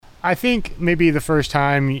I think maybe the first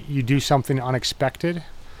time you do something unexpected,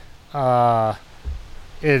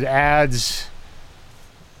 it adds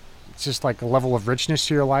just like a level of richness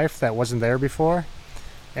to your life that wasn't there before.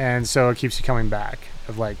 And so it keeps you coming back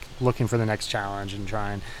of like looking for the next challenge and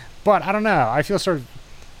trying. But I don't know. I feel sort of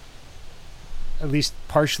at least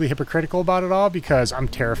partially hypocritical about it all because I'm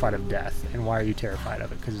terrified of death. And why are you terrified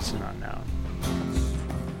of it? Because it's an unknown.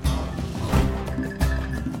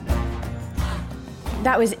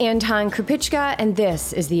 That was Anton Krupicka, and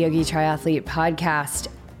this is the Yogi Triathlete Podcast,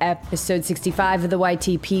 episode 65 of the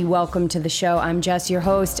YTP. Welcome to the show. I'm Jess, your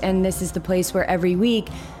host, and this is the place where every week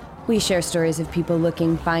we share stories of people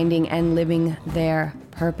looking, finding, and living their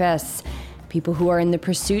purpose. People who are in the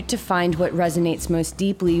pursuit to find what resonates most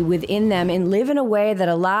deeply within them and live in a way that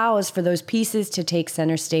allows for those pieces to take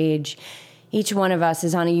center stage. Each one of us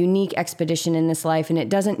is on a unique expedition in this life, and it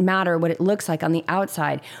doesn't matter what it looks like on the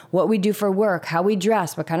outside, what we do for work, how we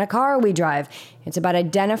dress, what kind of car we drive. It's about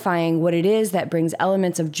identifying what it is that brings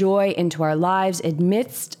elements of joy into our lives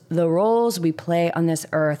amidst the roles we play on this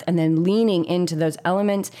earth, and then leaning into those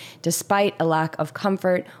elements despite a lack of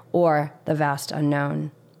comfort or the vast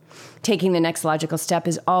unknown. Taking the next logical step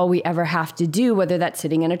is all we ever have to do, whether that's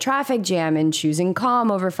sitting in a traffic jam and choosing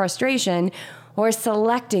calm over frustration, or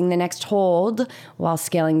selecting the next hold while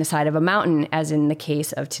scaling the side of a mountain, as in the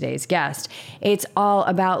case of today's guest. It's all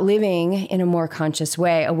about living in a more conscious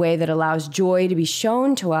way, a way that allows joy to be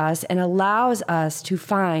shown to us and allows us to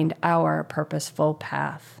find our purposeful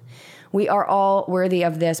path. We are all worthy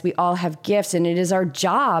of this. We all have gifts, and it is our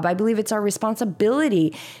job. I believe it's our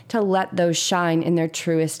responsibility to let those shine in their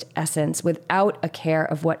truest essence without a care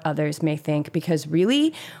of what others may think, because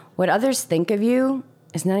really, what others think of you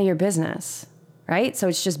is none of your business. Right? So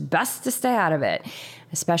it's just best to stay out of it,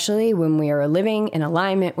 especially when we are living in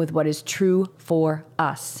alignment with what is true for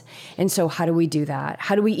us. And so how do we do that?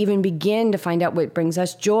 How do we even begin to find out what brings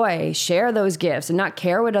us joy, share those gifts, and not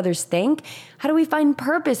care what others think? How do we find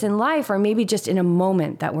purpose in life, or maybe just in a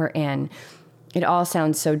moment that we're in? It all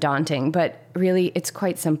sounds so daunting, but really it's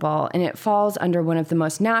quite simple, and it falls under one of the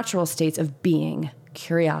most natural states of being,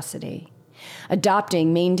 curiosity.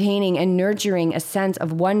 Adopting, maintaining, and nurturing a sense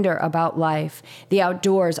of wonder about life, the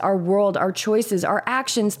outdoors, our world, our choices, our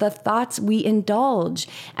actions, the thoughts we indulge.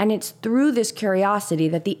 And it's through this curiosity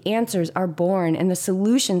that the answers are born and the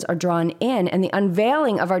solutions are drawn in, and the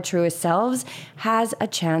unveiling of our truest selves has a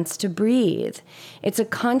chance to breathe. It's a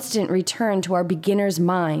constant return to our beginner's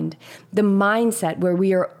mind, the mindset where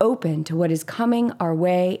we are open to what is coming our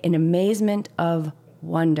way in amazement of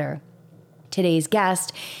wonder. Today's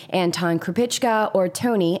guest, Anton Krupicka, or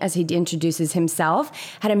Tony, as he introduces himself,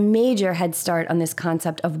 had a major head start on this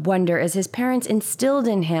concept of wonder as his parents instilled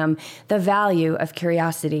in him the value of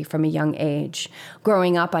curiosity from a young age.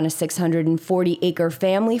 Growing up on a 640-acre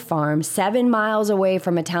family farm 7 miles away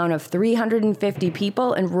from a town of 350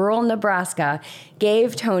 people in rural Nebraska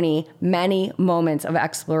gave Tony many moments of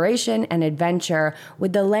exploration and adventure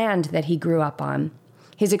with the land that he grew up on.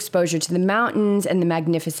 His exposure to the mountains and the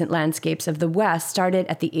magnificent landscapes of the West started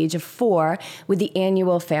at the age of 4 with the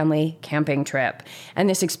annual family camping trip. And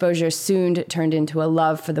this exposure soon turned into a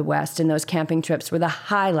love for the West, and those camping trips were the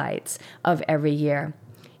highlights of every year.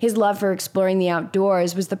 His love for exploring the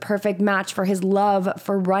outdoors was the perfect match for his love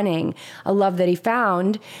for running, a love that he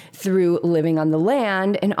found through living on the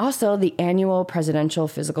land and also the annual presidential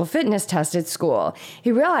physical fitness test at school.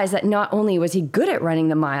 He realized that not only was he good at running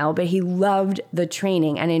the mile, but he loved the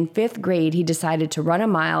training. And in 5th grade, he decided to run a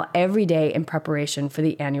mile every day in preparation for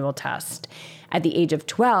the annual test. At the age of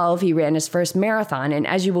 12, he ran his first marathon, and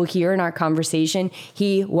as you will hear in our conversation,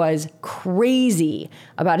 he was crazy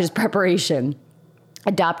about his preparation.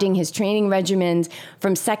 Adopting his training regimens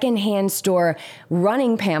from secondhand store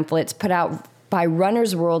running pamphlets put out by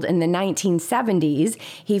Runner's World in the 1970s,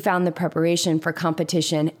 he found the preparation for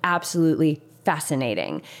competition absolutely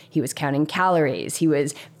fascinating. He was counting calories. He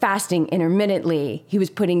was fasting intermittently. He was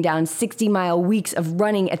putting down 60-mile weeks of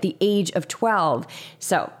running at the age of 12.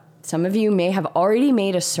 So, some of you may have already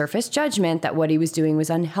made a surface judgment that what he was doing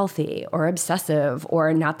was unhealthy or obsessive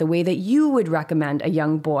or not the way that you would recommend a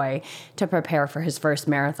young boy to prepare for his first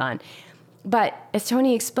marathon. But as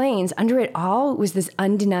Tony explains, under it all was this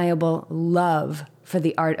undeniable love for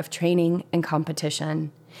the art of training and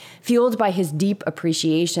competition. Fueled by his deep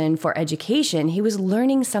appreciation for education, he was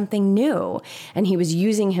learning something new, and he was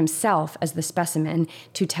using himself as the specimen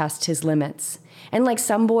to test his limits. And like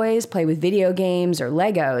some boys play with video games or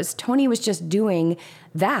Legos, Tony was just doing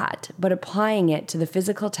that, but applying it to the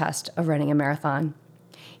physical test of running a marathon.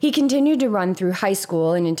 He continued to run through high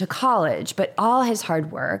school and into college, but all his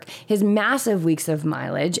hard work, his massive weeks of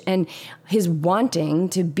mileage, and his wanting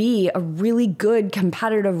to be a really good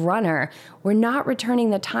competitive runner were not returning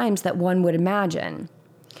the times that one would imagine.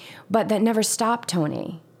 But that never stopped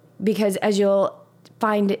Tony, because as you'll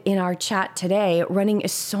find in our chat today, running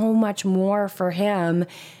is so much more for him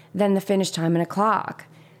than the finish time and a clock.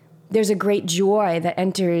 There's a great joy that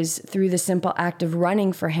enters through the simple act of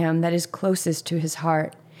running for him that is closest to his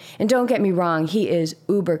heart. And don't get me wrong, he is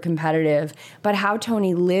uber competitive, but how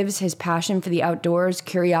Tony lives his passion for the outdoors,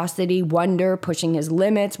 curiosity, wonder, pushing his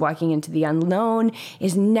limits, walking into the unknown,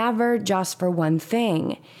 is never just for one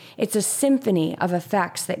thing. It's a symphony of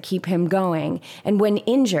effects that keep him going. And when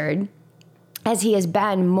injured, as he has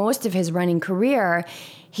been most of his running career,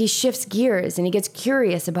 he shifts gears and he gets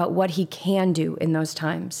curious about what he can do in those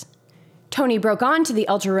times. Tony broke onto the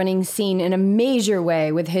ultra running scene in a major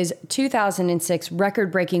way with his 2006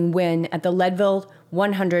 record-breaking win at the Leadville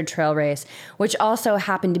 100 trail race, which also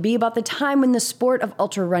happened to be about the time when the sport of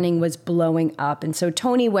ultra running was blowing up. And so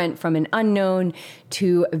Tony went from an unknown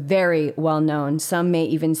to very well known. Some may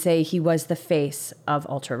even say he was the face of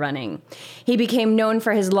ultra running. He became known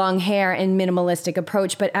for his long hair and minimalistic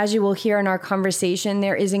approach, but as you will hear in our conversation,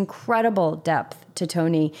 there is incredible depth to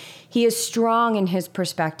Tony. He is strong in his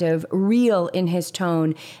perspective, real in his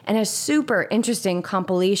tone, and a super interesting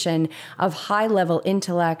compilation of high-level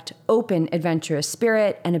intellect, open, adventurous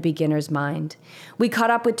spirit, and a beginner's mind. We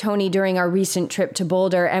caught up with Tony during our recent trip to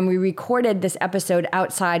Boulder, and we recorded this episode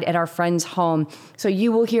outside at our friend's home. So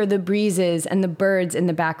you will hear the breezes and the birds in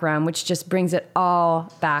the background, which just brings it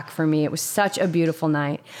all back for me. It was such a beautiful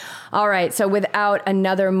night. All right, so without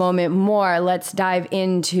another moment more, let's dive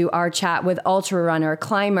into our chat with ultra runner,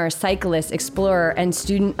 climber, cyclist, explorer, and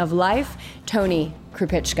student of life, Tony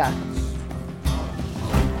Krupicka.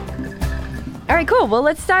 All right, cool. Well,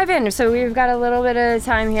 let's dive in. So we've got a little bit of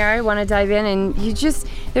time here. I want to dive in, and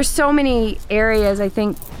there's so many areas, I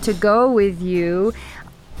think, to go with you,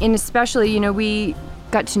 and especially, we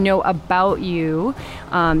got to know about you,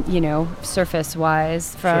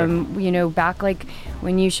 surface-wise from, Sure. Back like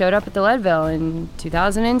when you showed up at the Leadville in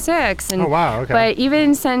 2006. And, Oh, wow, okay. But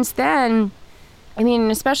even since then,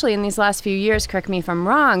 especially in these last few years, correct me if I'm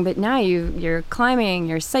wrong, but now you're climbing,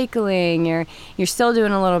 you're cycling, you're still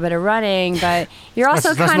doing a little bit of running, but you're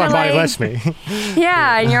also that's kind of my body like, lets me.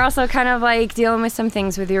 yeah, and you're also kind of like dealing with some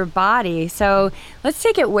things with your body. So let's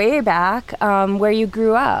take it way back, where you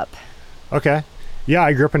grew up. Okay. Yeah,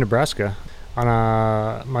 I grew up in Nebraska on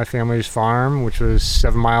my family's farm, which was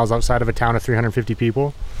 7 miles outside of a town of 350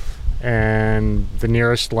 people. And the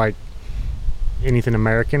nearest, anything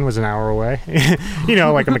American was an hour away.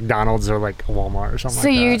 Like a McDonald's or like a Walmart or something So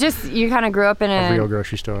like that. So you kind of grew up in a real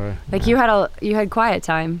grocery store. Like yeah. you had quiet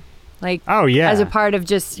time. Oh, yeah. As a part of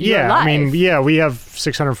just your life. We have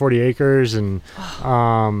 640 acres and,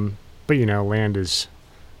 but land there's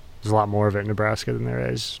a lot more of it in Nebraska than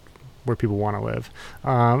there is where people want to live.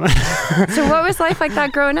 So what was life like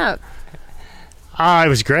that growing up? It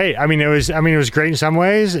was great. It was great in some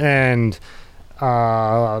ways and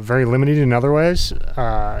very limited in other ways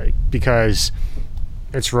because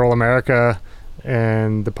it's rural America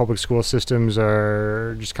and the public school systems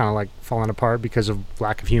are just kind of like falling apart because of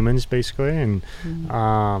lack of humans, basically. And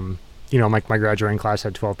my graduating class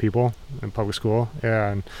had 12 people in public school,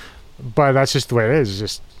 but that's just the way it is. It's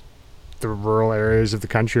just the rural areas of the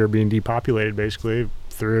country are being depopulated basically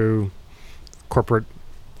through corporate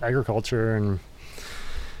agriculture and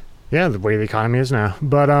the way the economy is now.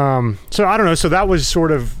 But so I don't know. So that was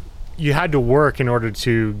sort of, you had to work in order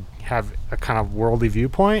to have a kind of worldly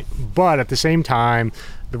viewpoint. But at the same time,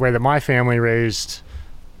 the way that my family raised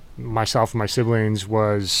myself and my siblings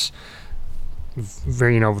was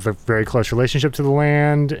very, with a very close relationship to the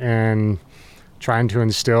land and trying to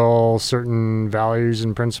instill certain values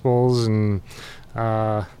and principles. And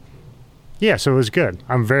so it was good.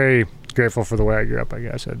 I'm very grateful for the way I grew up, I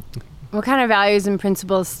guess. What kind of values and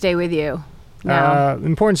principles stay with you now? The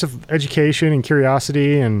importance of education and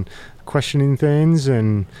curiosity and questioning things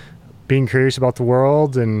and being curious about the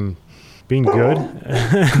world and being good.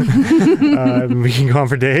 We can go on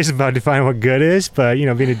for days about defining what good is, but, being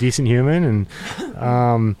a decent human.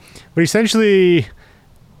 And but essentially,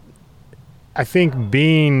 I think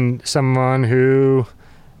being someone who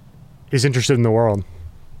is interested in the world,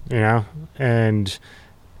 and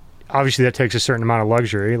obviously that takes a certain amount of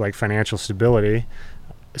luxury, like financial stability.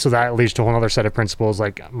 So that leads to a whole other set of principles.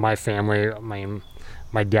 Like my family,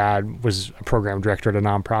 my dad was a program director at a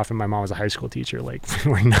nonprofit. My mom was a high school teacher. Like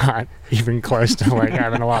we're not even close to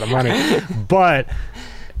having a lot of money. But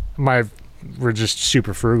my we're just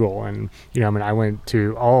super frugal. And, I mean,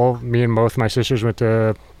 me and both my sisters went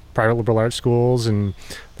to private liberal arts schools, and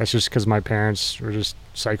that's just because my parents were just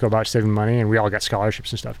psycho about saving money, and we all got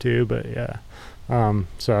scholarships and stuff too. But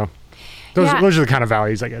so those are the kind of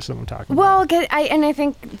values, I guess, that I'm talking about. Well, I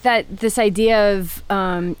think that this idea of,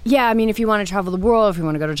 I mean, if you want to travel the world, if you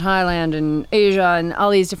want to go to Thailand and Asia and all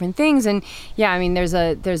these different things, and I mean, there's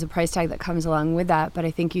a price tag that comes along with that, but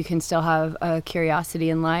I think you can still have a curiosity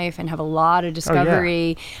in life and have a lot of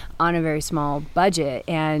discovery on a very small budget.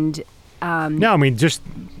 And no, I mean, just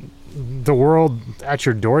the world at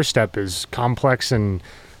your doorstep is complex and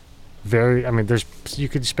you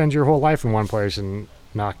could spend your whole life in one place and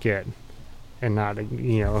not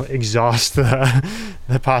exhaust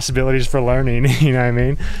the possibilities for learning. You know what I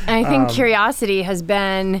mean? And I think curiosity has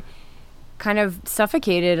been kind of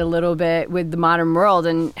suffocated a little bit with the modern world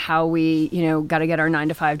and how we, got to get our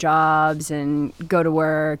 9-to-5 jobs and go to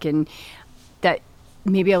work, and that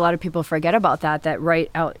maybe a lot of people forget about that right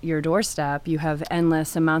out your doorstep, you have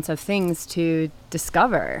endless amounts of things to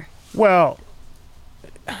discover. Well,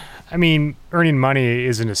 I mean, earning money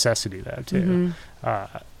is a necessity though too.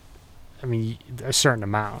 Mm-hmm. I mean, a certain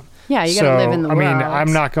amount. Yeah, you got to live in the world. I mean,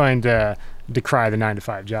 I'm not going to decry the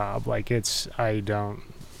 9-to-5 job. Like I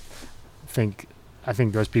think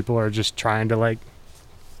those people are just trying to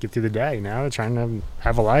get through the day, trying to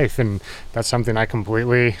have a life, and that's something I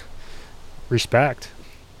completely respect.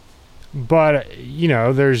 But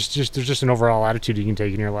there's just an overall attitude you can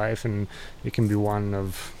take in your life, and it can be one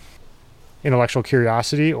of intellectual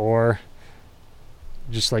curiosity or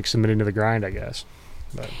just submitting to the grind, I guess.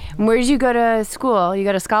 But where did you go to school? You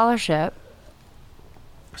got a scholarship.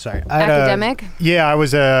 Sorry, academic? I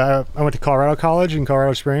went to Colorado College in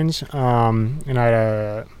Colorado Springs, and I had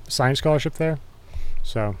a science scholarship there.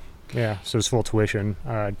 So so it's full tuition.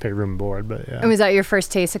 I'd pay room and board, but yeah. And was that your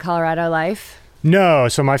first taste of Colorado life? No,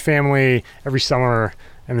 so my family every summer,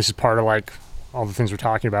 and this is part of all the things we're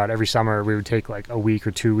talking about. Every summer we would take a week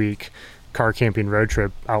or 2 week car camping road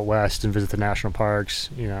trip out west and visit the national parks.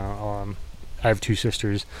 I have 2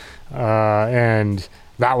 sisters, and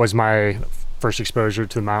that was my first exposure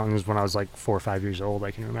to the mountains when I was 4 or 5 years old.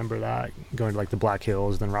 I can remember that, going to the Black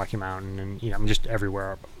Hills, then Rocky Mountain, and I'm just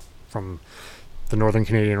everywhere from the northern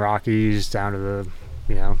Canadian Rockies down to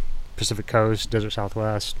the Pacific Coast, Desert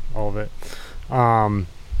Southwest, all of it.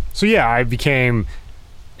 I became,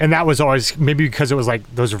 and that was always maybe because it was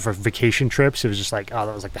those were for vacation trips. It was just that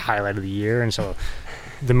was the highlight of the year, and so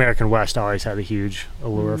the American West always had a huge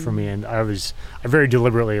allure for me, and I very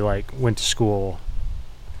deliberately went to school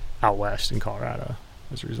out west in Colorado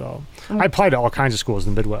as a result. I applied to all kinds of schools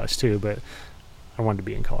in the Midwest too, but I wanted to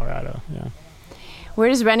be in Colorado. Yeah. Where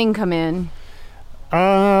does running come in?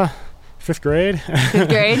 5th grade. 5th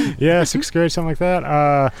grade? Yeah, 6th grade, something like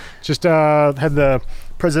that. Just had the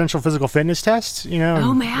presidential physical fitness test,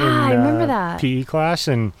 Oh man, I remember that. PE class,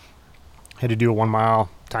 and had to do a 1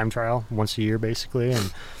 mile time trial once a year basically,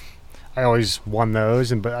 and I always won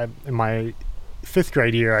those. But in my 5th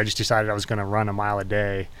grade year, I just decided I was going to run a mile a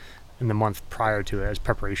day in the month prior to it as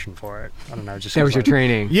preparation for it. I don't know. Just that was your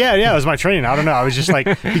training. Yeah, it was my training. I don't know. I was just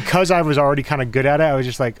because I was already kind of good at it, I was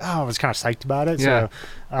just I was kind of psyched about it. Yeah.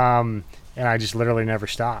 So, and I just literally never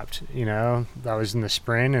stopped. That was in the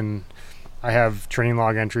spring, and I have training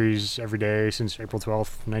log entries every day since April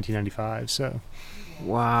 12th, 1995. So.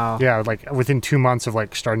 Wow. Yeah, within 2 months of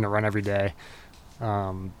starting to run every day,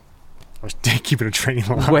 I was keeping a training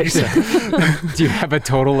log. Wait, do you have a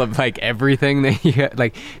total of everything that you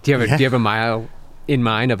do you have a mile in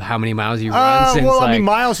mind of how many miles you run since I mean,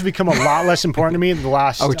 miles have become a lot less important to me in the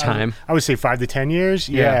last time. I would say 5 to 10 years.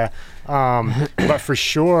 Yeah. But for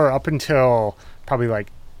sure up until probably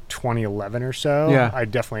 2011 or so, I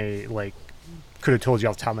definitely could have told you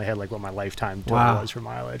off the top of my head what my lifetime total was for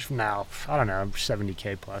mileage. Now I don't know,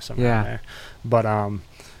 70K plus something there. But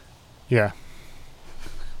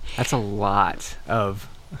that's a lot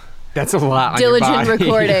on diligent your body.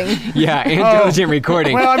 Recording. Yeah, and diligent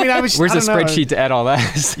recording. Well, I mean, where's the spreadsheet to add all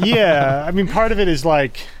that? Yeah, I mean, part of it is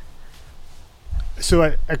so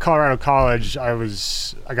at Colorado College, I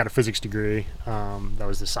got a physics degree. That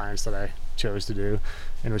was the science that I chose to do,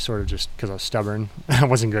 and it was sort of just because I was stubborn. I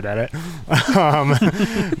wasn't good at it.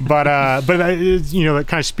 But it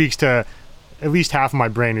kind of speaks to at least half of my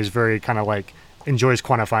brain is very kind of enjoys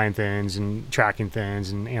quantifying things and tracking things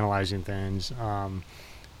and analyzing things.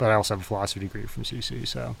 But I also have a philosophy degree from CC,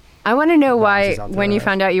 so. I want to know why, when you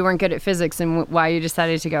found out you weren't good at physics and why you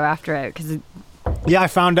decided to go after it. I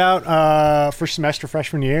found out first semester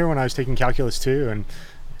freshman year when I was taking Calculus 2, and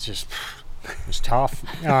it was tough.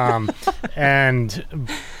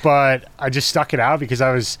 But I just stuck it out because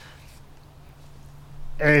I was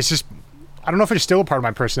it's just, I don't know if it's still a part of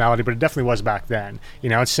my personality, but it definitely was back then. You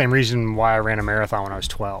know, it's the same reason why I ran a marathon when I was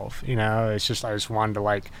 12. You know, it's just, I just wanted to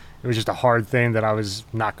like, it was just a hard thing that I was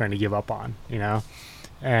not going to give up on, you know,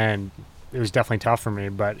 and it was definitely tough for me,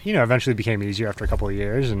 but, you know, eventually it became easier after a couple of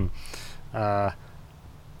years, and I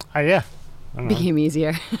don't know. Became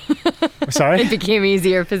easier. Sorry? It became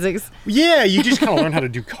easier, physics. Yeah, you just kind of learn how to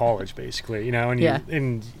do college, basically, you know, and Yeah.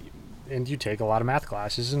 and you take a lot of math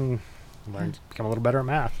classes and learn to become a little better at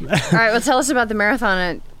math. All right, well, tell us about the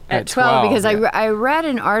marathon at 12, 12, because yeah. I read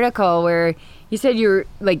an article where you said you were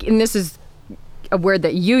like, and this is a word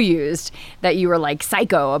that you used, that you were like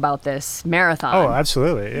psycho about this marathon. Oh,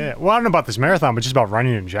 absolutely. Yeah. Well, I don't know about this marathon, but just about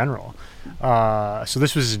running in general. So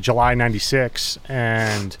this was July 96,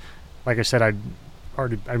 and like I said, I've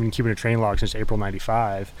been keeping a training log since April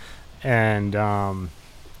 95, and I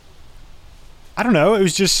don't know, it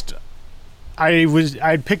was just,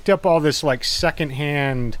 I picked up all this like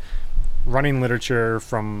secondhand running literature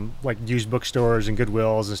from like used bookstores and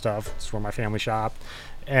Goodwills and stuff. It's where my family shopped,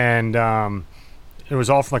 and it was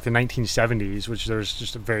all from like the 1970s, which there's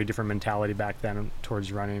just a very different mentality back then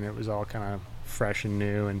towards running. It was all kind of fresh and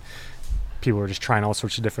new, and people were just trying all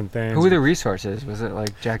sorts of different things. Who were the resources? Was it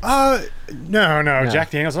like Jack? No, Yeah.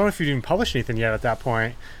 Jack Daniels. I don't know if you didn't publish anything yet at that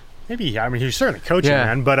point. Maybe, I mean, he was certainly coaching, Yeah.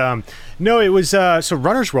 man. But no, it was so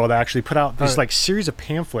Runner's World actually put out this like series of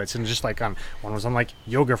pamphlets, and just like one was on like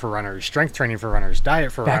yoga for runners, strength training for runners,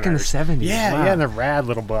 diet for Back in the runners. 70s, Yeah, wow. yeah, and the rad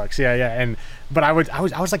little books. Yeah. But I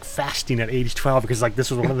was like fasting at age 12 because like this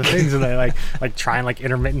was one of the things, and I like trying like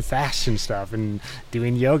intermittent fasts and stuff, and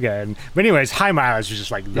doing yoga. But anyways, high mileage was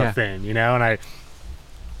just like the Yeah. thing, you know. And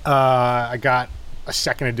I got a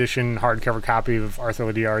second edition hardcover copy of Arthur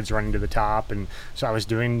Lydiard's Running to the Top, and so I was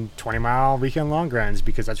doing 20-mile weekend long runs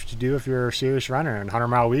because that's what you do if you're a serious runner, and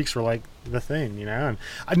 100-mile weeks were like the thing, you know.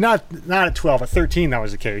 And not at 12, at 13 that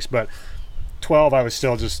was the case, but 12 I was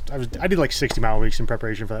still just I did like 60-mile weeks in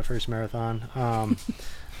preparation for that first marathon.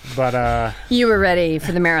 But You were ready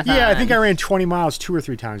for the marathon. yeah, I think I ran 20 miles 2 or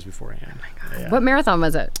 3 times beforehand. Yeah. What marathon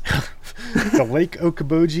was it? The Lake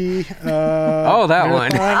Okoboji Oh, that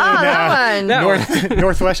one. marathon in, that one.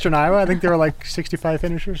 Northwestern Iowa. I think there were like 65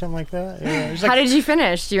 finishers or something like that. Yeah, it was like, How did you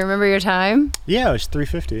finish? Do you remember your time? yeah, it was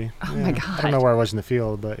 350. Oh Yeah. my I God. don't know where I was in the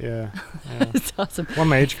field, but yeah. It's awesome. One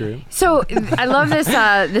my age group. So I love this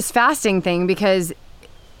this fasting thing, because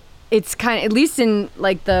it's kind of, at least in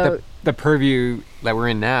like The purview that we're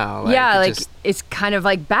in now. Like, yeah, it like just- it's kind of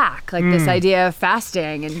like back, like this idea of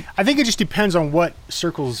fasting, and I think it just depends on what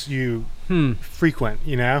circles you frequent,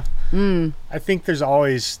 you know? I think there's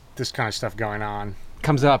always this kind of stuff going on.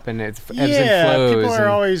 comes up and it's ebbs Yeah, and flows. people are and-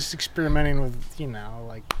 always experimenting with, you know,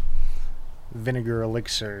 like vinegar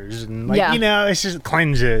elixirs and like, Yeah. you know, it's just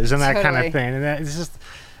cleanses and that kind Totally. of thing. And that, it's just,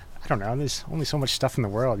 I don't know, there's only so much stuff in the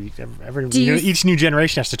world. Do you- Each new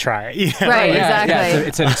generation has to try it. you know? Right, yeah, exactly. Yeah,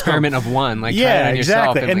 it's an experiment of one. Like try it Yeah, on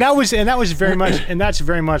yourself exactly. And that was very much, and that's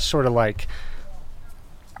very much sort of like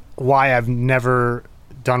why I've never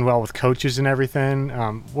done well with coaches and everything.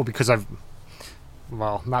 Well, because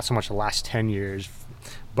not so much the last 10 years,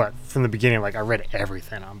 but from the beginning, like I read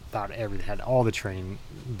everything about everything, had all the training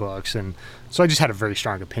books, and so I just had a very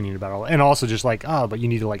strong opinion about all. And also just like, but you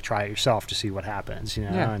need to like try it yourself to see what happens, you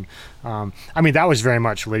know. Yeah. And I mean, that was very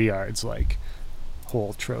much Lydiard's like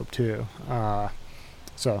whole trope too.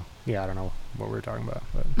 So yeah, I don't know what we were talking about,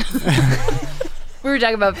 but we were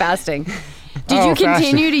talking about fasting. Did Oh, you continue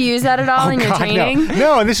fasting. to use that at all in your God, training?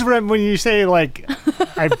 No, and this is when you say like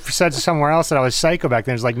I said somewhere else that I was psycho back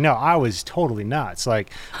then. It's like, no, I was totally nuts.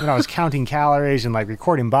 Like when I was counting calories and like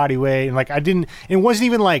recording body weight, and like it wasn't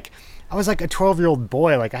even like I was like a 12-year-old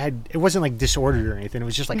boy. Like it wasn't like disordered or anything. It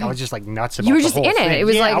was just like I was just like nuts about You were the just whole in it. thing. It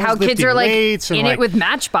was Yeah, like I was how kids lifting are like weights and, in like, it with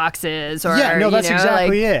matchboxes, or yeah, no, that's you know,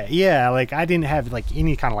 exactly like, it. Yeah, like I didn't have like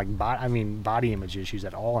any kind of like body image issues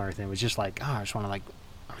at all or anything. It was just like, I just want to like,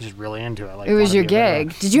 I was just really into it. Like it was wanted your to be a better-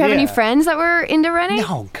 gig. Did you have any Yeah. friends that were into running?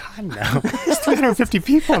 No, God, no. There's 350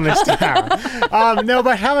 people in this town. No,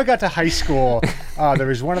 but how I got to high school, there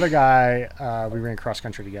was one other guy, we ran cross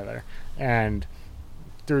country together. And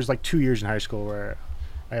there was like 2 years in high school where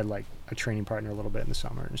I had like a training partner a little bit in the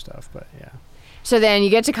summer and stuff. But yeah. So then you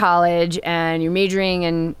get to college and you're majoring,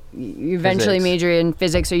 and you eventually Physics. major in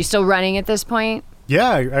physics. Are you still running at this point?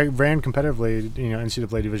 Yeah, I ran competitively,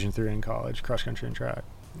 NCAA Division III in college, cross country and track.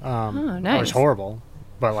 I was nice. horrible,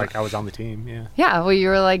 but like I was on the team, yeah. Yeah, well, you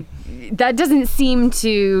were like, that doesn't seem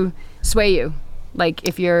to sway you. Like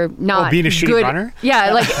if you're not being a shitty good runner?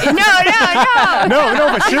 Yeah, like no. No,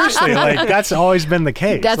 but seriously, like that's always been the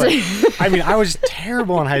case. That's Like, I mean, I was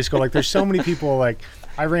terrible in high school. Like there's so many people, like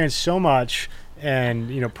I ran so much and,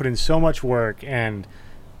 put in so much work, and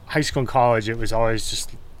high school and college, it was always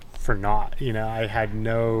just for naught. You know, I had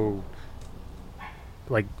no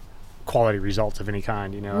like quality results of any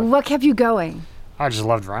kind. You know, What kept you going? I just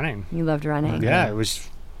loved running. You loved running. Yeah, it was.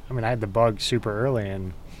 I mean, I had the bug super early,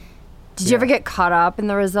 and Did you ever get caught up in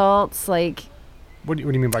the results? Like, what do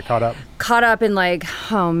you mean by caught up? caught up in like,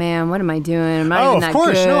 oh man, what am I doing? I'm not even Oh, that of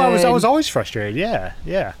course. good. No, I was always frustrated.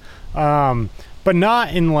 Yeah. But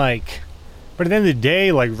not in like. But at the end of the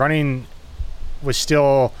day, like running was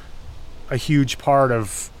still a huge part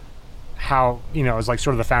of how, you know, it was like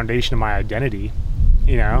sort of the foundation of my identity,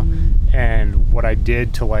 you know, and what I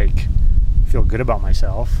did to like feel good about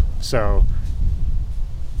myself. So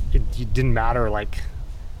it didn't matter like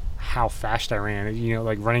how fast I ran. You know,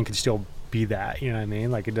 like running could still be that, you know what I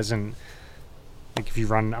mean? Like it doesn't, like if you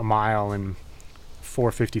run a mile in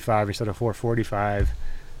 4:55 instead of 4:45,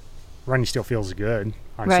 running still feels good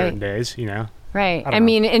on Right. certain days, you know? Right. I I don't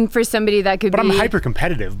mean, and for somebody that could But be. I'm hyper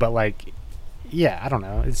competitive, but like, yeah, I don't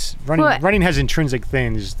know. It's running. Well, Running has intrinsic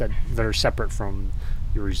things that are separate from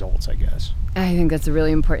your results, I guess. I think that's a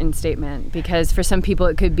really important statement because for some people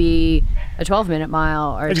it could be a 12-minute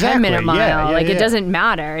mile or a Exactly. 10-minute mile. Yeah, like it yeah. doesn't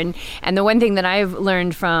matter. And the one thing that I've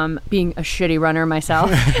learned from being a shitty runner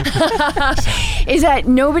myself is that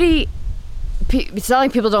nobody. It's not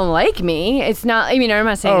like people don't like me. It's not. I mean, I'm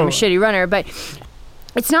not saying I'm a shitty runner, but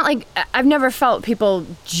it's not like I've never felt people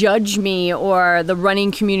judge me or the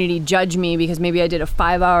running community judge me because maybe I did a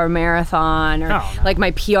 5-hour marathon or No. like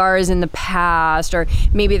my PRs in the past or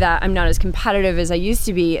maybe that I'm not as competitive as I used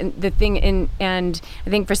to be. And the thing, and I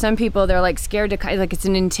think for some people they're like scared to, like it's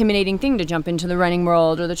an intimidating thing to jump into the running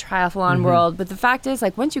world or the triathlon world. But the fact is,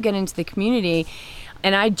 like once you get into the community,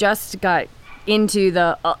 and I just got into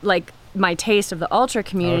the my taste of the ultra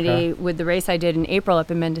community with the race I did in April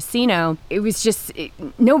up in Mendocino. It was just,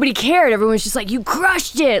 nobody cared. Everyone was just like, you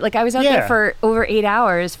crushed it. Like I was out there for over 8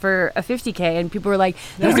 hours for a 50K and people were like,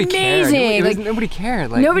 that was amazing. Like, Nobody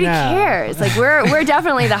cared. Like, nobody No. cares. Like we're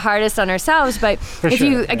definitely the hardest on ourselves. But if sure,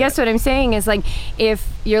 you, I guess what I'm saying is like, if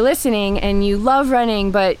you're listening and you love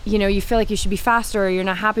running, but you know, you feel like you should be faster or you're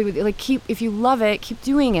not happy with it, like if you love it, keep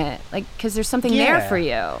doing it. Like, cause there's something there for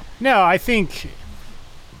you. No, I think,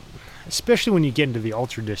 especially when you get into the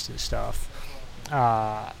ultra distance stuff,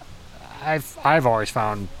 I've always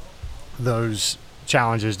found those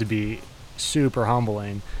challenges to be super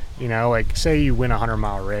humbling. You know, like say you win a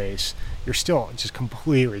 100-mile race, you're still just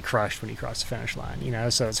completely crushed when you cross the finish line. You know,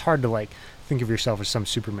 so it's hard to like think of yourself as some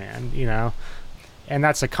Superman. You know, and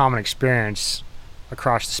that's a common experience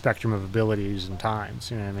across the spectrum of abilities and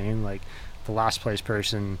times. You know what I mean? Like the last place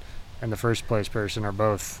person and the first place person are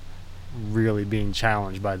both really being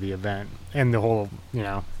challenged by the event and the whole, you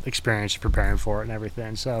know, experience of preparing for it and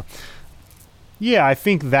everything. So yeah, I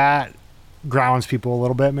think that grounds people a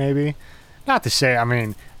little bit, maybe. Not to say, I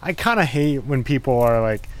mean, I kind of hate when people are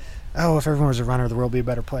like, oh, if everyone was a runner, the world would be a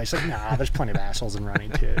better place. Like, nah, there's plenty of assholes in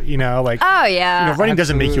running too. You know, like, Oh yeah. you know, running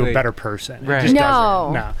doesn't make you a Absolutely. better person. Right. It just No.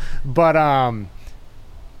 doesn't. No. But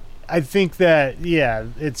I think that, yeah,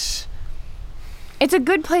 it's It's a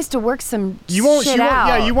good place to work some you won't shit out.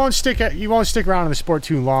 yeah, you won't stick around in the sport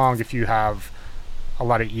too long if you have a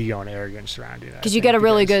lot of ego and arrogance around you. Because you get a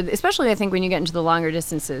really good, especially I think when you get into the longer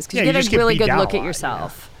distances, because Yeah, you you get just a get really beat good down look a at lot,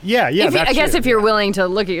 yourself. Yeah, If you- that's I guess true, if you're yeah. willing to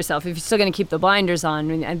look at yourself, if you're still going to keep the blinders on,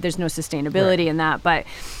 and there's no sustainability in that. But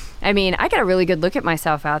I mean, I get a really good look at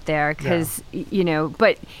myself out there because, you know,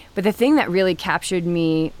 but the thing that really captured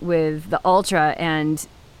me with the ultra and,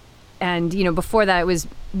 you know, before that it was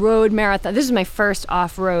road marathon. This is my first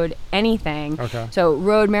off-road anything. Okay. So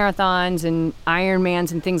road marathons and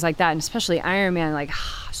Ironmans and things like that, and especially Ironman, like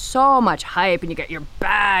so much hype, and you got your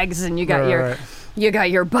bags and you got Right. you got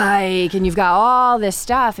your bike and you've got all this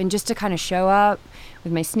stuff, and just to kind of show up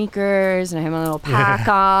with my sneakers and I have my little pack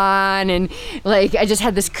on, and like I just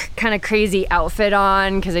had this kind of crazy outfit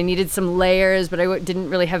on because I needed some layers, but I didn't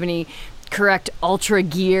really have any correct ultra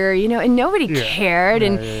gear, you know, and nobody cared.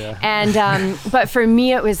 And but for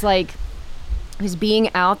me it was like, it was being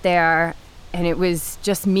out there and it was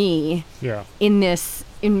just me in this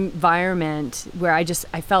environment where I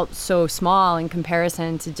felt so small in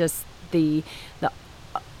comparison to just the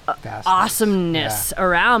awesomeness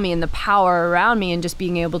around me and the power around me, and just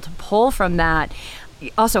being able to pull from that.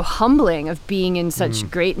 Also humbling of being in such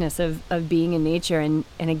greatness of being in nature, and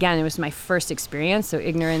again, it was my first experience, so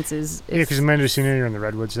ignorance is because in Mendocino you're in the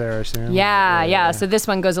redwoods there, I assume. yeah. So this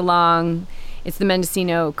one goes along, it's the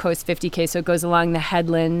Mendocino Coast 50K, so it goes along the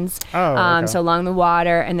headlands, so along the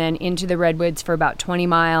water, and then into the redwoods for about 20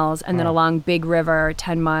 miles, and then along Big River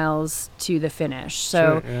 10 miles to the finish.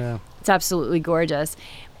 So it's absolutely gorgeous.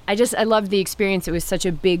 I loved the experience. It was such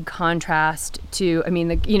a big contrast to, I mean,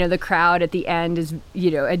 the crowd at the end is,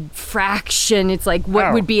 a fraction. It's like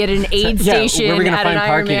what would be at an aid station where are we gonna at find an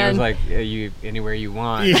parking? Ironman. I was like, you anywhere you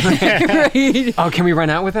want. Yeah. Right. Oh, can we run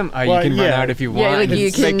out with them? Oh, Well, you can yeah. run out if you want. Yeah, like you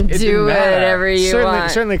It's can it do didn't matter. whatever you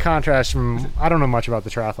want. Certainly contrast from, I don't know much about the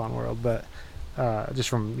triathlon world, but just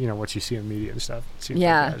from, what you see in the media and stuff. It seems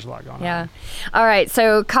Yeah. like there's a lot going Yeah. on. All right.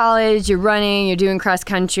 So college, you're running, you're doing cross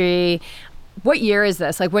country. What year is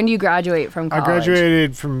this? Like, when do you graduate from college? I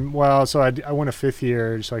graduated from, so I went a 5th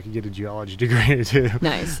year so I could get a geology degree too.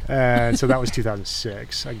 Nice. And so that was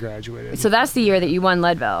 2006. I graduated. So that's the year that you won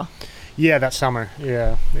Leadville. Yeah, that summer.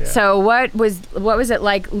 Yeah. So what was it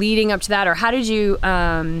like leading up to that, or how did you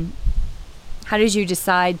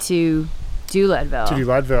decide to do Leadville? To do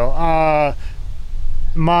Leadville.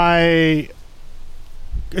 My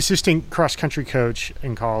assistant cross country coach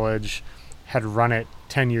in college had run it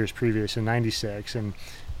 10 years previous in 96, and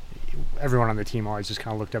everyone on the team always just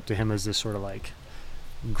kind of looked up to him as this sort of like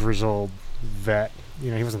grizzled vet.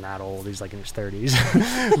 He wasn't that old. He's like in his 30s.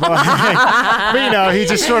 but he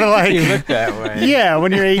just sort of like... You look that way. Yeah,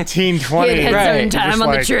 when you're 18, 20. He had Right. some time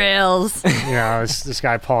on the trails. This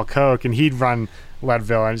guy, Paul Koch, and he'd run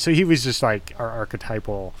Leadville. And so he was just like our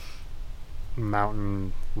archetypal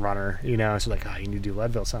mountain runner, so like, you need to do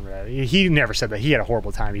Leadville someday. He never said that. He had a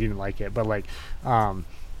horrible time. He didn't like it. But like,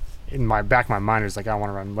 in my back of my mind, it was like, I want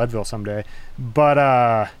to run Leadville someday.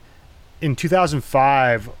 But in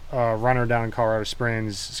 2005, a runner down in Colorado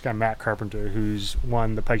Springs, this guy Matt Carpenter, who's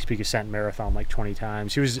won the Pikes Peak Ascent Marathon like 20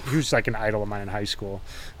 times. He was like an idol of mine in high school.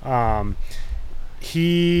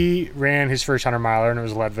 He ran his first 100-miler, and it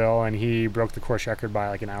was Leadville, and he broke the course record by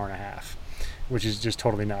like an hour and a half, which is just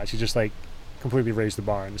totally nuts. He just like completely raised the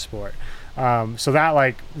bar in the sport. So that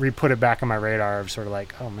like put it back on my radar of sort of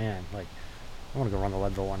like, oh man, like I want to go run the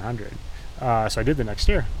Leadville 100. So I did the next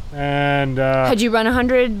year. And Had you run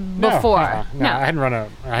 100 before? No, I hadn't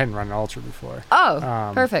run an ultra before.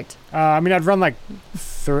 Oh, perfect. I mean, I'd run like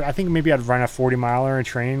I think maybe I'd run a 40-miler in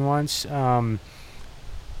training once.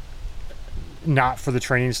 Not for the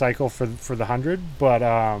training cycle for the 100,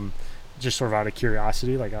 but just sort of out of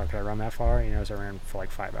curiosity, like, oh, could I run that far? So I ran for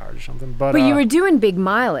like 5 hours or something. But you were doing big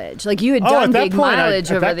mileage. Like, you had done big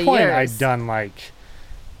mileage over the years. At that point, I'd done like,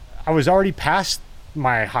 I was already past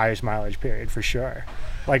my highest mileage period for sure.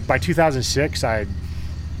 Like by 2006, I'd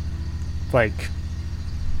like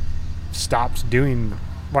stopped doing,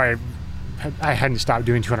 I hadn't stopped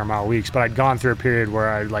doing 200-mile weeks, but I'd gone through a period where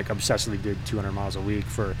I like obsessively did 200 miles a week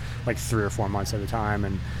for like 3 or 4 months at a time,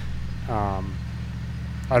 and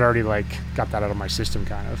I'd already like got that out of my system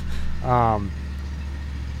kind of.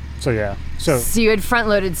 So yeah. So you had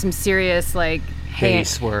front-loaded some serious like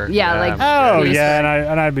base work. Yeah, like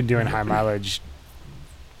and I'd been doing high mileage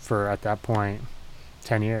for at that point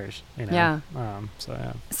 10 years. Yeah. So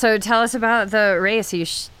yeah. So tell us about the race.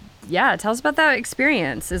 Tell us about that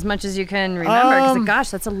experience as much as you can remember. Because gosh,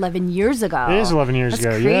 that's 11 years ago. It is 11 years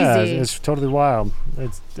ago. Crazy. Yeah, it's totally wild.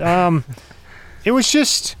 It's it was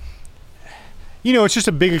just, it's just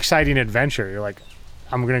a big exciting adventure. You're like,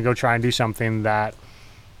 I'm gonna go try and do something that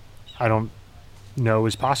I don't know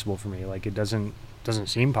is possible for me. Like, it doesn't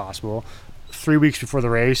seem possible. 3 weeks before the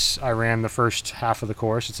race, I ran the first half of the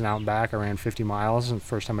course. It's an out and back. I ran 50 miles, and the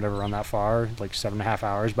first time I'd ever run that far, like 7.5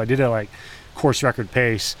 hours. But I did it like course record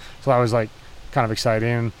pace, so I was like kind of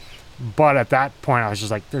exciting. But at that point, I was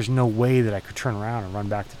just like, there's no way that I could turn around and run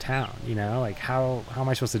back to town. Like how am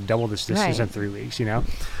I supposed to double this distance in 3 weeks?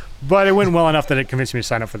 But it went well enough that it convinced me to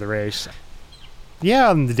sign up for the race. Yeah,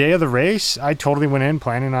 on the day of the race, I totally went in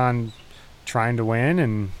planning on trying to win,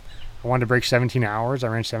 and I wanted to break 17 hours. I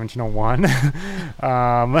ran 17:01,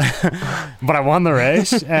 but I won the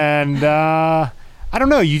race. And I don't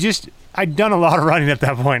know, I'd done a lot of running at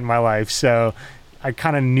that point in my life, so I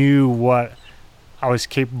kind of knew what I was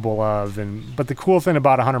capable of. But the cool thing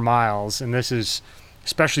about 100 miles, and this is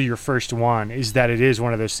especially your first one, is that it is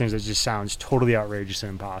one of those things that just sounds totally outrageous and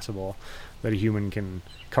impossible, that a human can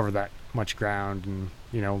cover that much ground in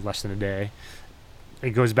less than a day. It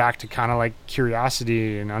goes back to kind of like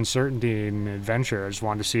curiosity and uncertainty and adventure. I just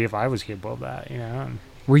wanted to see if I was capable of that,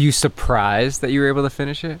 Were you surprised that you were able to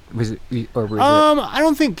finish it? Was it? I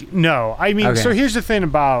don't think, no. I mean, Okay. So here's the thing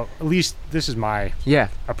about, at least this is my Yeah.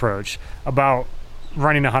 approach, about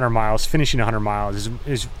running 100 miles, finishing 100 miles, is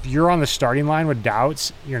if you're on the starting line with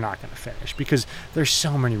doubts, you're not going to finish, because there's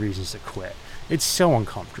so many reasons to quit. It's so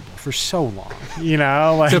uncomfortable for so long,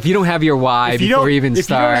 Like, So if you don't have your why before you even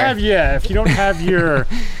start, if you don't have your,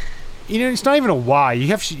 it's not even a why. You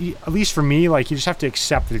have to, at least for me, like, you just have to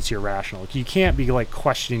accept that it's irrational. You can't be like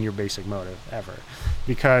questioning your basic motive ever,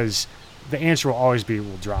 because the answer will always be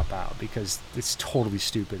we'll drop out because it's totally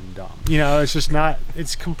stupid and dumb. It's just not.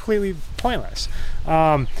 It's completely pointless.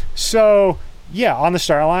 So yeah, on the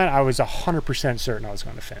start line, I was 100% certain I was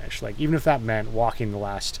going to finish. Like even if that meant walking the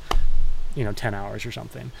last 10 hours or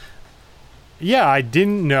something. Yeah, I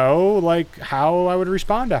didn't know like how I would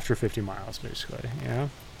respond after 50 miles, basically.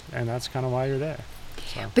 And that's kind of why you're there.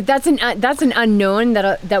 So. But that's an unknown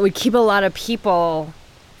that would keep a lot of people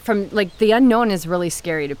from, like, the unknown is really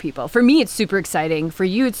scary to people. For me, it's super exciting. For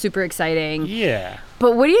you, it's super exciting. Yeah.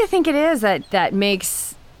 But what do you think it is that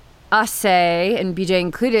makes us say, and BJ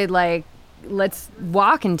included, like, let's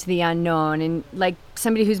walk into the unknown, and like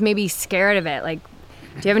somebody who's maybe scared of it, like,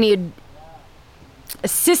 do you have any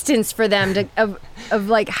assistance for them of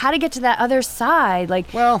like how to get to that other side?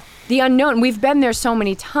 Like, well, the unknown, we've been there so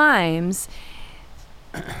many times.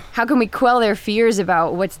 How can we quell their fears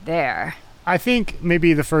about what's there? I think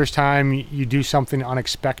maybe the first time you do something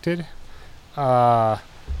unexpected, it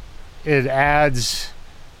adds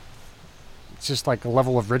just like a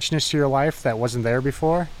level of richness to your life that wasn't there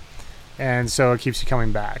before. And so it keeps you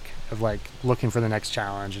coming back of like looking for the next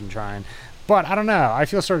challenge and trying. But I don't know. I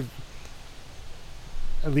feel sort of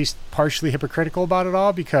at least partially hypocritical about it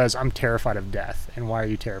all because I'm terrified of death. And why are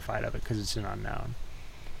you terrified of it? Because it's an unknown.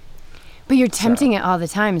 But you're tempting it all the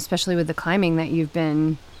time, especially with the climbing that you've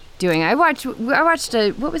been doing. I watched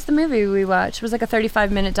what was the movie we watched? It was like a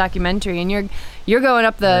 35-minute documentary, and you're going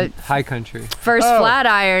up the high country first flat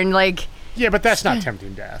iron, like. Yeah, but that's not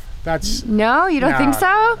tempting death. That's no, you don't think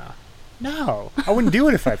so? No, I wouldn't do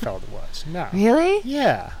it if I felt it was. No. Really?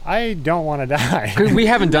 Yeah, I don't want to die. We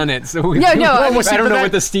haven't done it, so we no. I don't know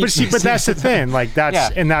what the steepness. But that's the thing. Like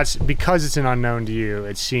that's because it's an unknown to you.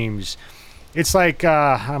 It seems, it's like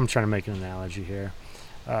I'm trying to make an analogy here.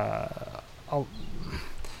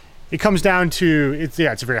 It comes down to it's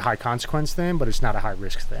a very high consequence thing, but it's not a high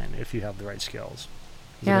risk thing if you have the right skills.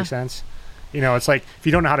 Does that make sense? It's like if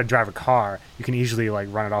you don't know how to drive a car, you can easily like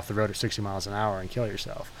run it off the road at 60 miles an hour and kill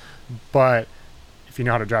yourself. But if you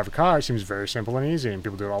know how to drive a car, it seems very simple and easy, and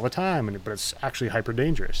people do it all the time. But it's actually hyper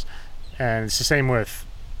dangerous, and it's the same with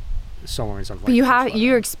soloing something. But you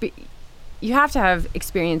have to have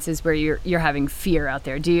experiences where you're having fear out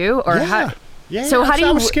there. Do you? Or yeah. Yeah. So how do you?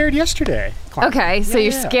 I was scared yesterday. Climbing. Okay, so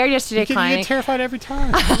you're scared yesterday climbing. You get terrified every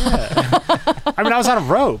time. Yeah. I mean, I was on a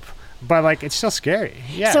rope, but like it's still scary.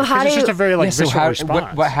 Yeah. So how do it's just a very like visceral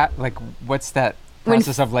response. What's that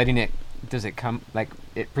process of letting it? Does it come like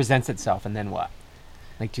it presents itself, and then what?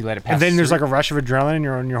 Like, do you let it pass? And then there's like a rush of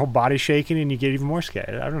adrenaline, and your whole body's shaking, and you get even more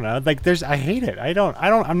scared. I don't know. Like I hate it.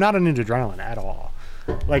 I'm not into adrenaline at all.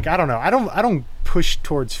 Like I don't know. I don't push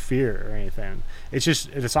towards fear or anything.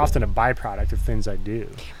 It's often a byproduct of things I do.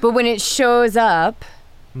 But when it shows up,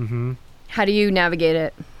 how do you navigate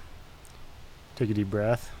it? Take a deep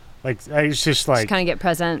breath. Like it's just like kind of get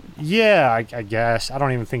present. Yeah, I guess I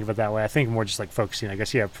don't even think of it that way. I think more just like focusing. I guess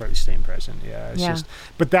staying present. Yeah,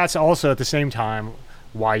 but that's also at the same time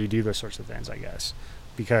why you do those sorts of things. I guess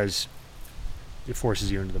because it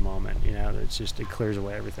forces you into the moment. It clears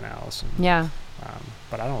away everything else. And,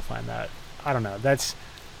 but I don't find that. I don't know.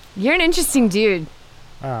 You're an interesting dude.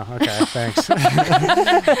 Oh, okay. Thanks.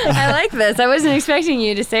 I like this. I wasn't expecting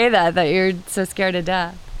you to say that you're so scared of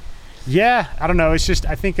death. Yeah, I don't know. It's just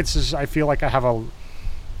I feel like I have a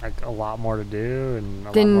lot more to do and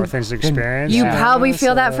a lot more things to experience. You probably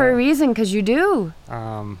feel that for a reason because you do.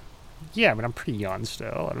 Yeah, I mean, I'm pretty young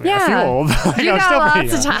still. I feel old. You got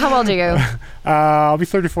lots of time. How old are you? I'll be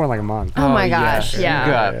 34 in like a month. Oh my gosh,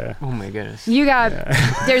 yeah. Oh my goodness. You got.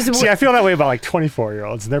 There's. See, I feel that way about like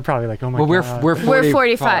 24-year-olds. They're probably like, oh my god. We're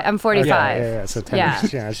 45. I'm 45. Yeah. So 10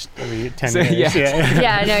 years. Yeah, just 10 years.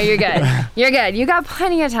 Yeah, no, you're good. You're good. You got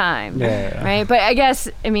plenty of time. Yeah. Right, but I guess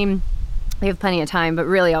we have plenty of time, but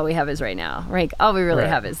really all we have is right now, right? All we really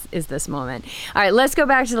have is this moment. All right, let's go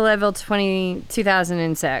back to the Leadville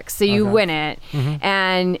 2006. So you win it,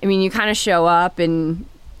 and you kind of show up and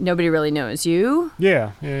nobody really knows you.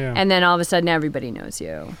 Yeah. And then all of a sudden everybody knows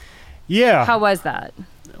you. Yeah. How was that?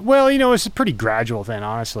 Well, it's a pretty gradual thing,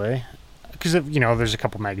 honestly, because there's a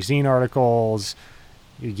couple magazine articles.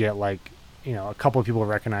 You get like, a couple of people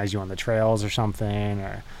recognize you on the trails or something,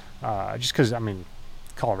 or just because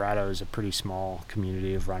Colorado is a pretty small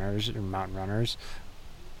community of runners and mountain runners,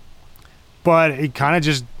 but it kind of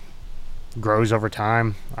just grows over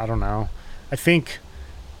time. I don't know. I think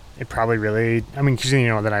it probably really, because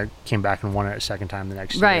then I came back and won it a second time the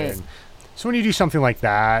next year. And so when you do something like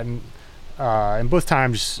that, and both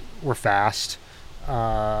times were fast,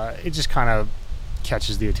 it just kind of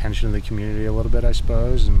catches the attention of the community a little bit, I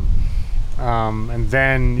suppose. And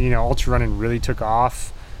then ultra running really took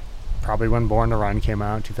off probably when Born to Run came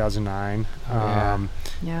out in 2009.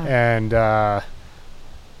 And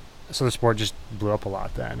so the sport just blew up a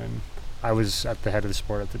lot then, and I was at the head of the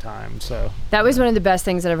sport at the time. So that was one of the best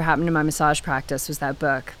things that ever happened to my massage practice was that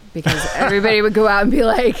book, because everybody would go out and be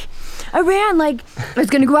like, I was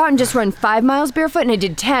going to go out and just run 5 miles barefoot, and I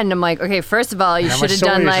did 10. And I'm like, okay, first of all, you should have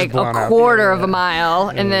done like a quarter of a mile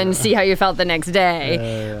and then see how you felt the next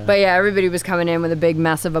day. But yeah, everybody was coming in with a big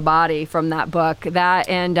mess of a body from that book. That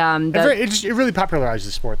and it really popularized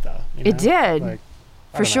the sport, though. You know? It did, like,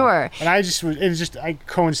 for sure. And I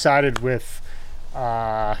coincided with,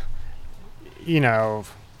 I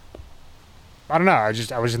don't know.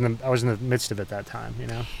 I was in the midst of it that time, you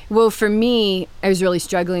know. Well, for me, I was really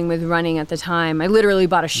struggling with running at the time. I literally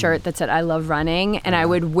bought a shirt that said "I love running," and I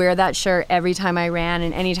would wear that shirt every time I ran,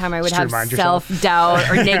 and anytime I would have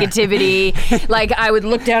self-doubt or negativity, like I would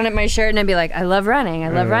look down at my shirt and I'd be like, "I love running. I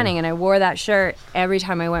love running," and I wore that shirt every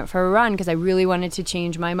time I went for a run because I really wanted to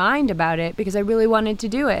change my mind about it, because I really wanted to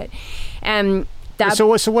do it. And that. So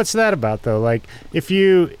what's that about though? Like if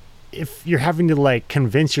you're having to like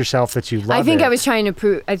convince yourself that you love it. I think I was trying to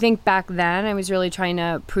prove, I think back then I was really trying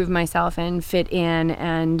to prove myself and fit in,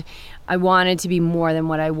 and I wanted to be more than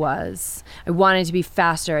what I was. I wanted to be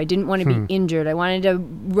faster. I didn't want to be injured. I wanted to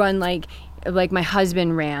run like my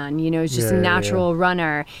husband ran, just a natural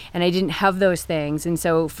runner, and I didn't have those things. And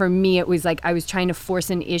so for me, it was like I was trying to force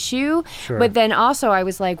an issue, but then also I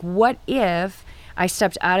was like, what if I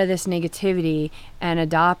stepped out of this negativity and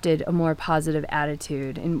adopted a more positive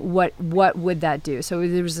attitude, and what would that do? So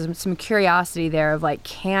there was some curiosity there of like,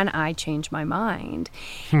 can I change my mind?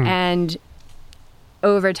 And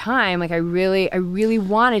over time, like I really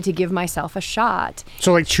wanted to give myself a shot.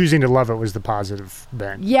 So like choosing to love it was the positive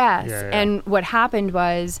bent. Yes. And what happened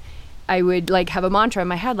was I would like have a mantra in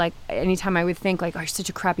my head, like anytime I would think like, oh, you're such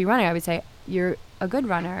a crappy runner, I would say, you're a good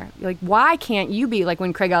runner. Like, why can't you be like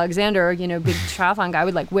when Craig Alexander, big triathlon guy,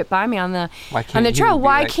 would like whip by me on the trail?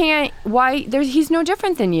 He's no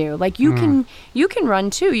different than you. Like you can run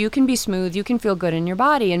too. You can be smooth. You can feel good in your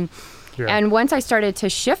body. And once I started to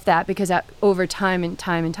shift that, because over time,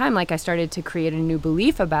 like I started to create a new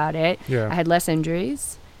belief about it. I had less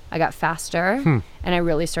injuries. I got faster, and I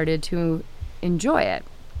really started to enjoy it.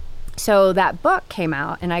 So that book came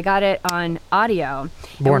out, and I got it on audio.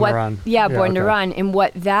 Born to Run. Yeah, Born to Run. And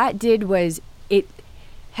what that did was it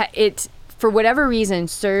for whatever reason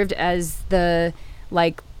served as the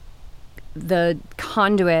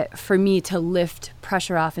conduit for me to lift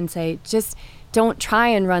pressure off and say, just don't try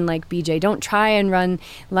and run like BJ. Don't try and run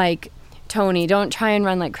like Tony. Don't try and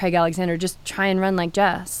run like Craig Alexander. Just try and run like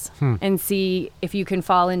Jess and see if you can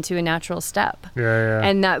fall into a natural step.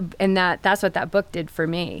 And that's what that book did for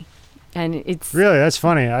me. And it's really, that's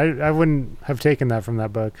funny. I wouldn't have taken that from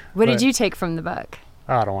that book. What did you take from the book?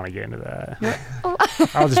 Oh, I don't want to get into that.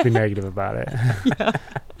 I'll just be negative about it.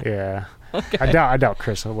 Yeah. Okay. I doubt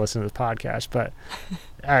Chris will listen to this podcast, but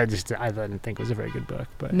I didn't think it was a very good book.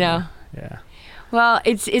 But no. Yeah. Well,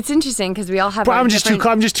 it's interesting because we all have. But I'm just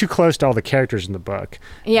too close to all the characters in the book.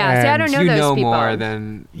 Yeah, see, I don't know those people. More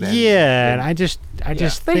than and I just.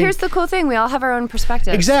 But here's the cool thing: we all have our own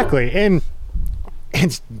perspective. Exactly, and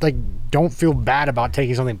it's like, don't feel bad about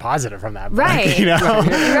taking something positive from that book. Right.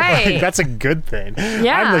 Right. Like, that's a good thing.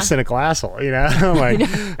 Yeah. I'm the cynical asshole, Like,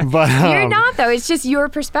 but you're not though. It's just your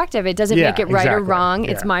perspective. It doesn't make it right or wrong.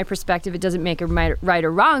 Yeah. It's my perspective. It doesn't make it right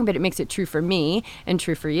or wrong, but it makes it true for me and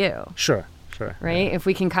true for you. Sure. Right? Yeah. If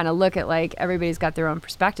we can kind of look at like everybody's got their own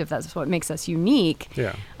perspective, that's what makes us unique.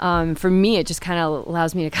 Yeah. For me, it just kind of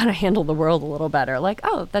allows me to kind of handle the world a little better. Like,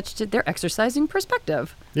 oh, that's just, they're exercising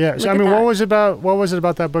perspective. Yeah. So I mean, what was it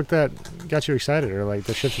about that book that got you excited or like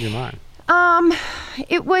that shifted your mind?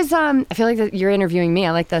 It was. I feel like you're interviewing me.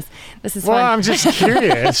 I like this. This is fun. Well, I'm just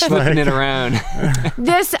curious. Flipping it around.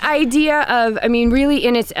 This idea of, I mean, really,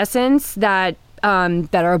 in its essence, that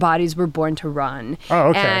our bodies were born to run. Oh,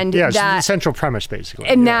 okay. And yeah, so the central premise, basically.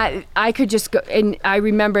 And that I could just go, and I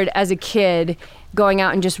remembered as a kid going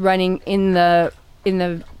out and just running in the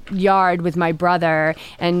yard with my brother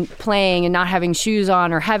and playing and not having shoes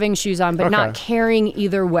on or having shoes on, but not caring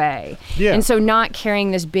either way. Yeah. And so not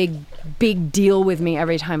carrying this big deal with me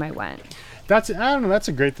every time I went. I don't know, that's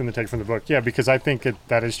a great thing to take from the book. Yeah, because I think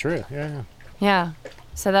that is true. Yeah. Yeah.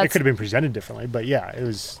 So that's. It could have been presented differently, but yeah,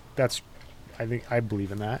 I think I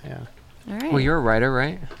believe in that. Yeah. All right. Well, you're a writer,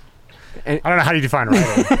 right? I don't know how you define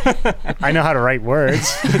writing. I know how to write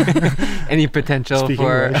words. Any potential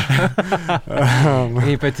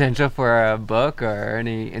any potential for a book or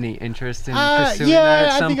any interest in pursuing that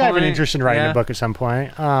at some point? I think I have an interest in writing a book at some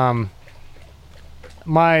point.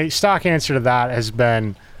 My stock answer to that has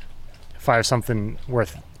been, if I have something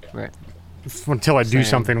worth Right. Until I do Same.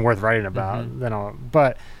 something worth writing about, then I'll.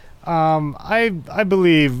 But I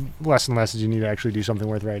believe less and less that you need to actually do something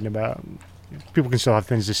worth writing about. People can still have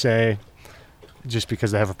things to say, just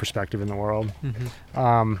because they have a perspective in the world.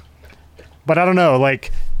 But I don't know,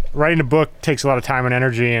 like writing a book takes a lot of time and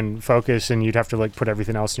energy and focus, and you'd have to like put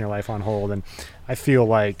everything else in your life on hold. And I feel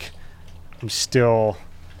like I'm still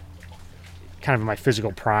kind of in my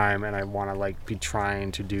physical prime, and I want to like be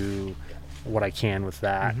trying to do what I can with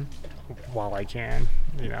that while I can,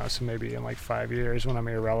 you know. So maybe in like 5 years when I'm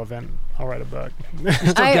irrelevant, I'll write a book.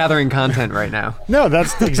 Still gathering content right now. No,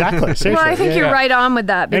 that's exactly. Seriously. Well, I think you're right on with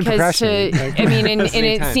that, And because procrastinate. I mean, and Same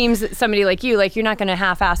it time. seems that somebody like you, like you're not going to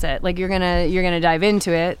half-ass it. Like you're gonna dive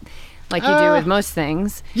into it, like you do with most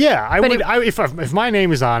things. Yeah, I But would. If my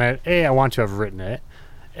name is on it, A, I want to have written it,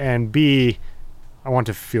 and B, I want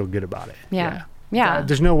to feel good about it. Yeah.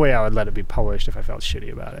 There's no way I would let it be published if I felt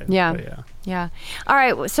shitty about it. Yeah. But yeah. Yeah. All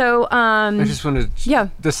right. So, I just wanted to, yeah.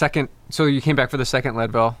 the second, so you came back for the second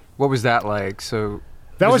Leadville. What was that like? So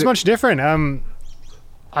That was it- much different. I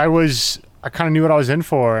kind of knew what I was in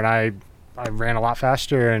for, and I ran a lot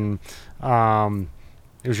faster, and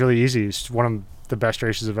it was really easy. It's one of the best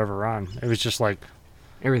races I've ever run. It was just like,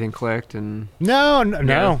 everything clicked and no,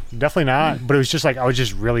 Yeah. definitely not. But it was just like I was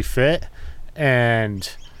just really fit, and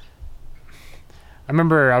I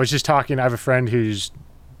remember I was just talking. I have a friend who's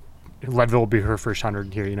Leadville will be her first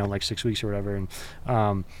 100 here, you know, in like 6 weeks or whatever, and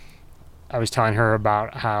I was telling her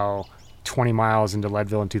about how 20 miles into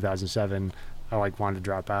Leadville in 2007, I like wanted to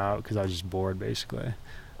drop out because I was just bored, basically.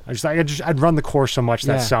 I'd run the course so much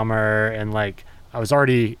that Yeah. summer, and like I was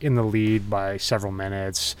already in the lead by several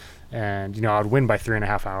minutes, and you know I'd win by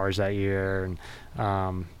 3.5 hours that year,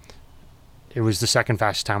 and it was the second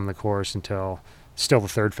fastest time on the course until still the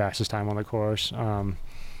third fastest time on the course.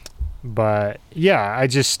 But yeah, I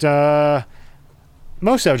just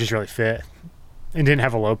mostly I was just really fit and didn't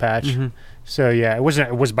have a low patch. So yeah, it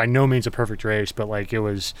was by no means a perfect race, but like it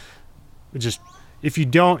was just, if you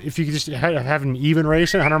could just have an even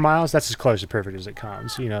race at 100 miles, that's as close to perfect as it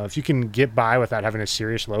comes. You know, if you can get by without having a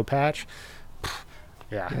serious low patch,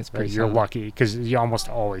 yeah, That's pretty you're solid. lucky, because you almost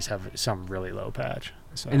always have some really low patch.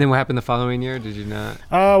 So. And then what happened the following year? Did you not?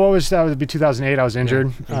 That would be 2008. I was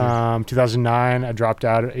injured. Yeah. 2009, I dropped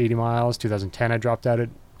out at 80 miles. 2010, I dropped out at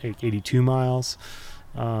 82 miles.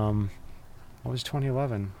 What was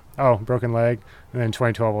 2011? Oh, broken leg. And then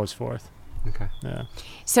 2012, I was fourth. Okay. Yeah.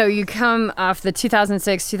 So you come off the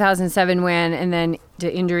 2006, 2007 win, and then do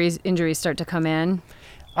injuries start to come in?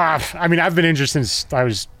 I mean, I've been injured since I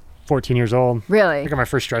was 14 years old. Really? I got my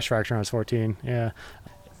first stress fracture when I was 14. Yeah.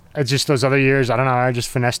 It's just those other years, I don't know, I just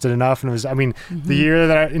finessed it enough. And it was, I mean, the year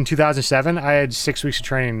that in 2007, I had 6 weeks of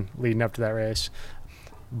training leading up to that race.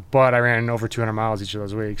 But I ran over 200 miles each of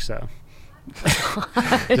those weeks, so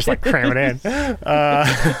just like cram it in.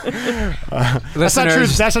 That's not true.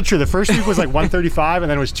 That's not true. The first week was like 135,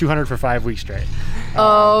 and then it was 200 for 5 weeks straight.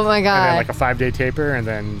 Oh my And then God. like a 5-day taper, and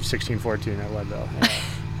then 16:14 at Leadville.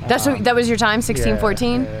 Yeah. That was your time,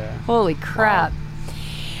 16:14? Yeah. Holy crap.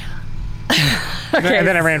 And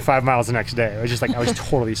then I ran 5 miles the next day. It was just like I was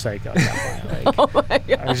totally psycho at that point. Like, Oh my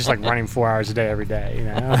God. I was just like running 4 hours a day every day, you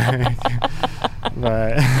know.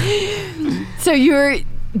 But So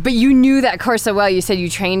but you knew that course so well. You said you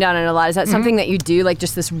trained on it a lot. Is that something that you do, like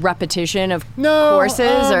just this repetition of no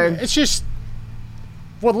courses, or? it's just,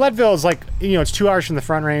 well, Leadville is like, you know, it's 2 hours from the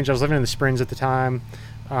Front Range. I was living in the Springs at the time.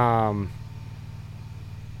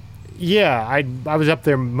 Yeah, I was up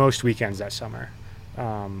there most weekends that summer.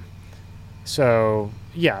 So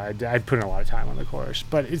yeah, I'd put in a lot of time on the course,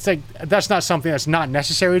 but it's like, that's not something that's not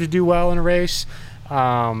necessary to do well in a race.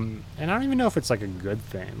 And I don't even know if it's like a good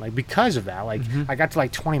thing, like because of that, like I got to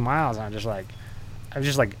like 20 miles and I was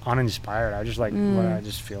just like uninspired. I was just like, well, I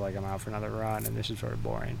just feel like I'm out for another run and this is sort of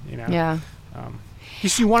boring, you know? Yeah.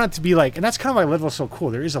 You want it to be like, and that's kind of why Leadville's so cool.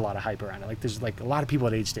 There is a lot of hype around it. Like there's like a lot of people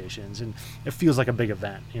at aid stations, and it feels like a big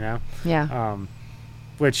event, you know? Yeah.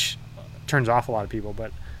 Which turns off a lot of people,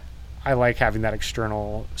 but I like having that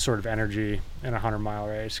external sort of energy in a 100-mile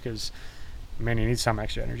race, because man, you need some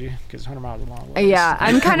extra energy, because 100 miles is a long way. Yeah,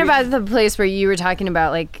 I'm kind of at the place where you were talking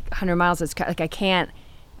about like 100 miles. It's like I can't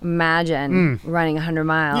imagine running 100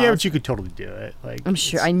 miles. Yeah, but you could totally do it. Like I'm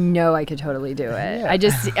sure. it's- I know I could totally do it.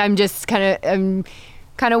 Yeah. I'm just kind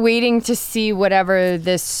of waiting to see whatever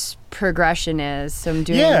this progression is. So I'm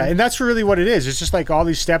doing. Yeah, and that's really what it is. It's just like all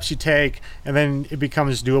these steps you take, and then it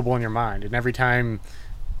becomes doable in your mind. And every time,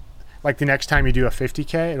 like the next time you do a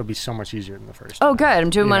 50K, it'll be so much easier than the first. Oh, time. good. I'm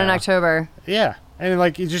doing one in Yeah. October. Yeah, and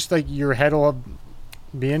like it's just like your head will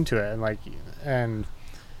be into it, and like, and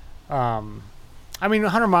I mean,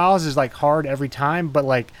 100 miles is like hard every time, but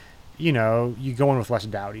like, you know, you go in with less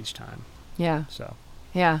doubt each time. Yeah. So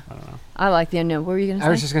Yeah. I don't know. I like the unknown. What were you going to say?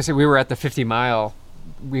 I was just gonna say we were at the 50 mile.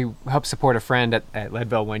 We helped support a friend at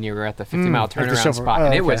Leadville when you were at the 50 mile like the turnaround silver- spot, oh,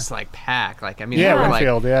 and it okay. was like packed. Like I mean, Yeah, we were like,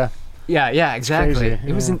 Winfield. Yeah. yeah, exactly.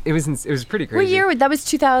 crazy, It was pretty crazy. What year? That was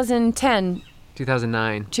 2010,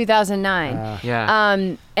 2009. 2009. Yeah.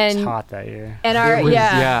 It's And hot that year. and our It was-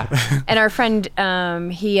 yeah. And our friend,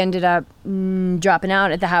 he ended up dropping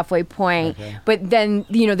out at the halfway point. Okay. But then,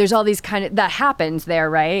 you know, there's all these kind of, that happens there,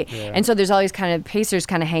 right? Yeah. And so there's all these kind of pacers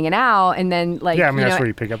kind of hanging out. And then, like, Yeah, I mean, you that's know, where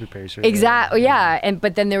you pick up your pacer. exactly, yeah. And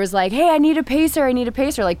but then there was like, hey, I need a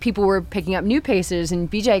pacer. Like people were picking up new pacers. And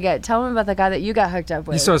BJ, tell him about the guy that you got hooked up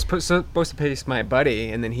with. So I was supposed to pace my buddy,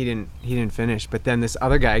 and then he didn't finish. But then this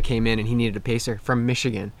other guy came in, and he needed a pacer from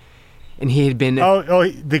Michigan, and he had been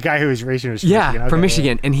The guy who was racing was from Michigan. from Okay,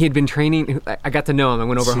 Michigan, and he had been training. I got to know him. I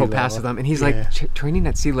went over a Sea whole pass level. with him, and he's Yeah. like training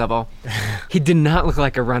at sea level. He did not look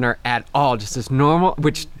like a runner at all. Just this normal,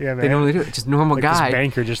 which Yeah, they man. normally do. Just normal Like guy. this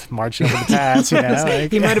banker just marching over the pass. You know,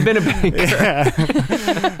 like, He might have been a banker,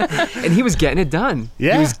 and he was getting it done.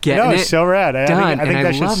 Yeah, he was getting no, it it's so rad. I done, think and I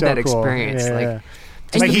that's just love so that cool. experience. Yeah, Like, yeah.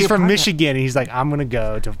 just Like to he's be a from part of it. Michigan, and he's like, I'm gonna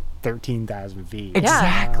go to 13,000 feet.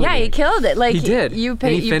 Exactly. Yeah, he killed it. Like He did. You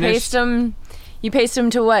And he finished- paced him. You paced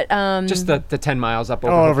him to what? Just the 10 miles up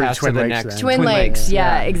over, over pass Twin to the Lakes next then. Twin Lakes.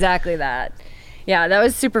 Yeah, Yeah. exactly that. Yeah, that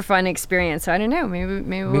was super fun experience. So I don't know.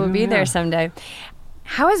 Maybe we'll be there yeah. someday.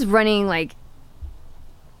 How is running like?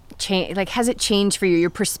 Like, has it changed for you?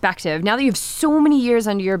 Your perspective now that you have so many years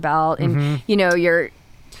under your belt, and you know you're.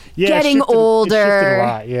 Yeah, Getting it shifted older. a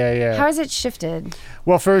lot. Yeah. How has it shifted?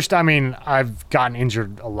 Well, first, I mean, I've gotten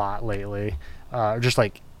injured a lot lately, just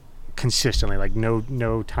like consistently, like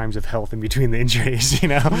no times of health in between the injuries, you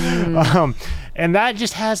know. And that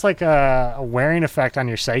just has like a wearing effect on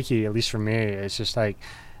your psyche. At least for me, it's just like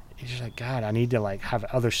God, I need to like have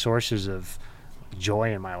other sources of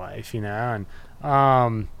joy in my life, you know.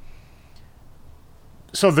 And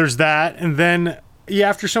so there's that, and then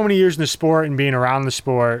after so many years in the sport and being around the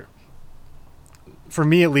sport, for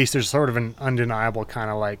me at least, there's sort of an undeniable kind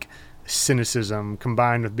of like cynicism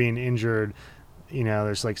combined with being injured. You know,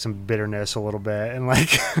 there's like some bitterness a little bit, and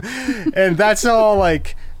like, and that's all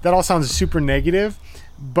like, that all sounds super negative.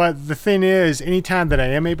 But the thing is, anytime that I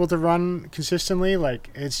am able to run consistently, like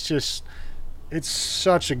it's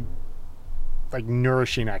such a like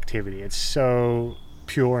nourishing activity. It's so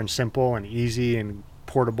pure and simple and easy and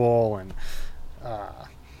portable and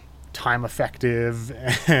time effective.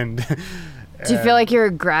 And Do you feel like your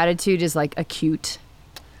gratitude is like acute?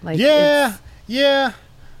 Like yeah,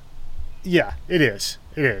 it is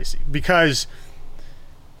because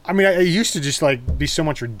I mean, I used to just like be so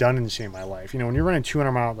much redundancy in my life. You know, when you're running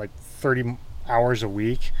 200 mile, like 30 hours a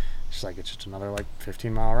week, it's just another like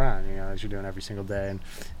 15 mile run, you know, as you're doing every single day.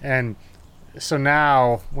 And so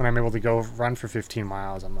now when I'm able to go run for 15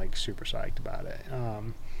 miles, I'm like super psyched about it.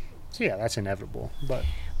 So yeah, that's inevitable. But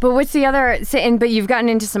what's the other? But you've gotten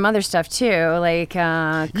into some other stuff too, like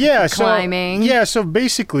climbing. So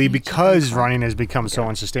basically, because running has become so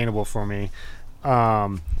unsustainable for me,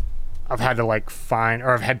 I've had to like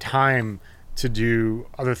I've had time to do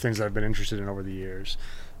other things that I've been interested in over the years.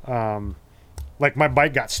 Like my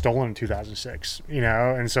bike got stolen in 2006, you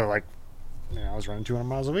know, and so like, you know, I was running 200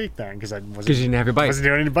 miles a week then because you didn't have your bike. Wasn't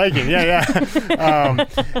doing any biking. Yeah.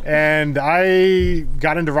 And I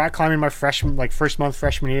got into rock climbing my first month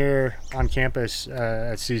freshman year on campus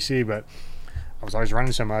at CC, but I was always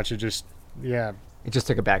running so much. It just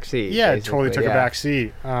took a back seat. Yeah, it totally took a back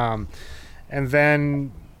seat. And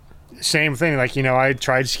then same thing, like, you know, I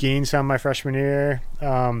tried skiing some my freshman year.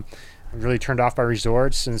 I really turned off by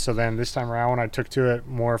resorts. And so then this time around when I took to it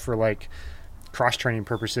more for like cross training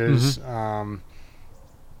purposes, you know,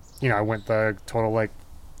 I went the total like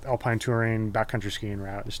alpine touring backcountry skiing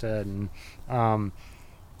route instead. And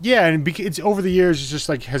it's over the years, it's just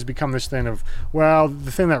like has become this thing of, well,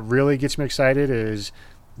 the thing that really gets me excited is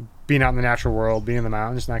being out in the natural world, being in the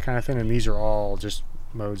mountains and that kind of thing. And these are all just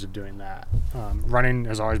modes of doing that. Running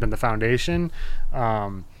has always been the foundation.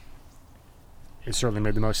 It certainly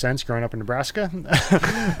made the most sense growing up in Nebraska.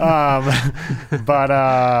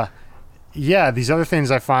 These other things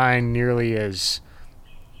I find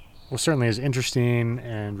certainly as interesting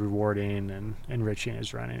and rewarding and enriching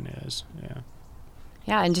as running is.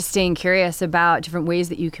 Yeah, and just staying curious about different ways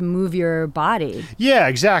that you can move your body. Yeah,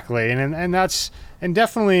 exactly. And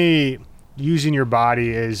definitely using your body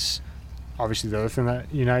is obviously the other thing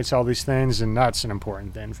that unites all these things, and that's an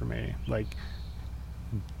important thing for me. Like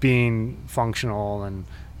being functional and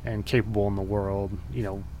capable in the world, you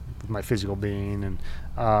know, with my physical being, and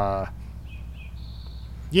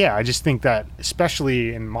yeah, I just think that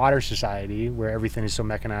especially in modern society where everything is so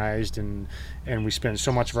mechanized and we spend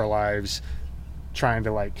so much of our lives trying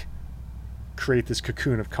to like create this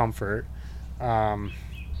cocoon of comfort, I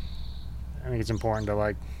think it's important to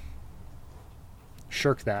like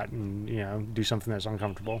shirk that and, you know, do something that's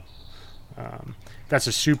uncomfortable. That's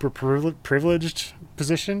a super privileged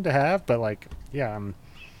position to have, but like, yeah, I'm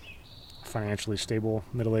a financially stable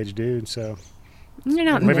middle-aged dude, so You're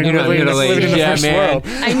not living in middle-aged. the Yeah, first man. world.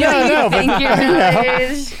 I know you think you're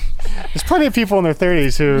middle-aged. There's plenty of people in their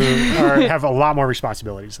 30s who have a lot more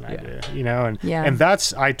responsibilities than I do, you know, and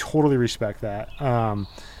that's, I totally respect that.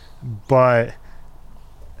 But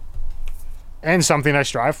and something I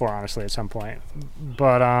strive for, honestly, at some point.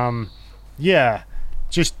 But yeah,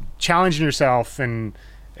 just challenging yourself and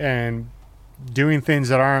doing things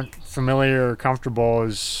that aren't familiar or comfortable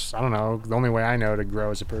is, I don't know, the only way I know to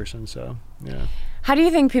grow as a person. So yeah. How do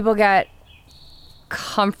you think people get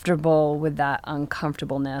comfortable with that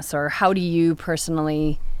uncomfortableness, or how do you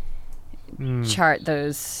personally chart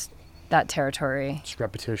that territory? It's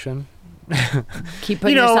repetition. Keep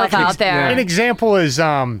putting yourself out there. An example is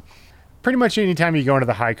pretty much any time you go into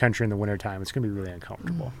the high country in the wintertime, it's going to be really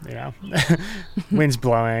uncomfortable, you know? Wind's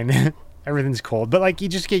blowing, everything's cold, but like you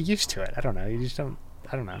just get used to it. I don't know.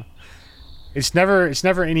 I don't know. It's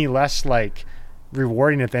never any less like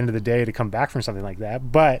rewarding at the end of the day to come back from something like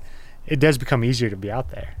that, but it does become easier to be out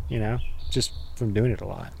there, you know, just from doing it a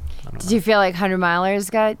lot. Did you feel like 100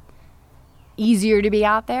 milers got easier to be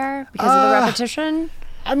out there because of the repetition?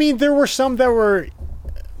 I mean, there were some that were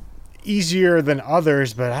easier than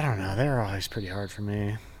others, but I don't know. They were always pretty hard for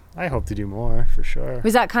me. I hope to do more, for sure.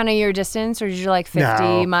 Was that kind of your distance, or did you like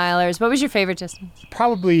 50 milers? What was your favorite distance?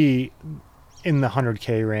 Probably in the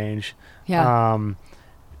 100K range. Yeah.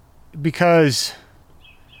 Because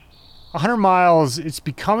 100 miles, it's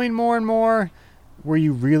becoming more and more where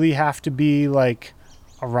you really have to be like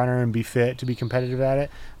a runner and be fit to be competitive at it.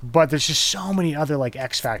 But there's just so many other like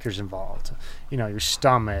X factors involved. You know, your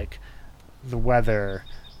stomach, the weather,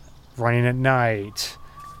 running at night,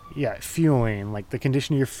 fueling, like the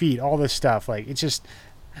condition of your feet, all this stuff. Like it's just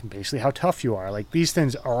basically how tough you are. Like these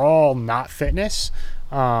things are all not fitness,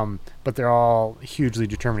 but they're all hugely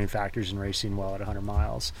determining factors in racing well at 100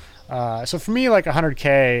 miles. So for me, like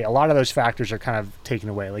 100K, a lot of those factors are kind of taken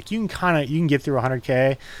away. Like you can get through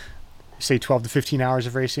 100K, say 12 to 15 hours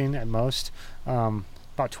of racing at most,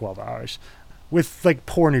 about 12 hours, with like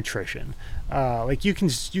poor nutrition. Like you can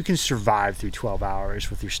survive through 12 hours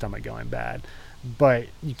with your stomach going bad, but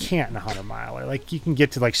you can't in a 100 miler. Like you can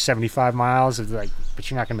get to like 75 miles of like, but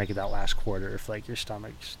you're not gonna make it that last quarter if like your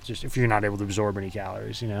stomach's just, if you're not able to absorb any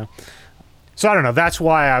calories, you know? So I don't know. That's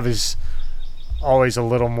why I was always a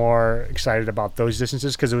little more excited about those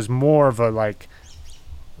distances, because it was more of a like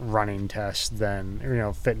running test than, you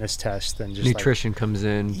know, fitness test than just nutrition comes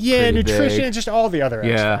in. Yeah, nutrition big. and just all the other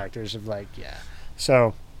X factors of like,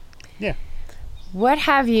 So, yeah. What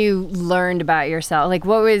have you learned about yourself? Like,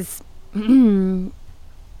 what was, do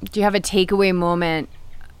you have a takeaway moment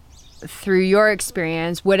through your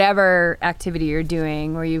experience, whatever activity you're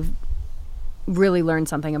doing, where you've really learned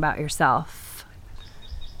something about yourself?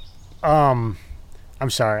 I'm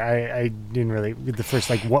sorry, I didn't really get the first,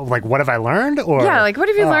 what have I learned? Or like what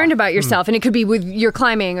have you learned about yourself? And it could be with your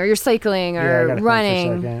climbing or your cycling or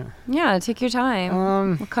running. Yeah, take your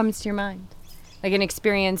time. What comes to your mind? Like an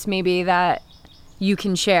experience maybe that you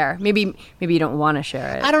can share. Maybe you don't want to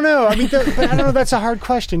share it. I don't know. I mean, but I don't know. That's a hard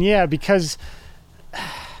question. Yeah, because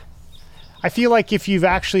I feel like if you've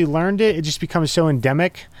actually learned it, it just becomes so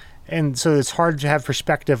endemic, and so it's hard to have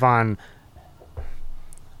perspective on,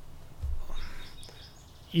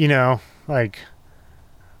 you know, like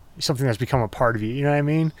something that's become a part of you. You know what I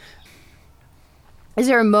mean? Is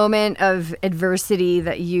there a moment of adversity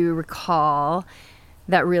that you recall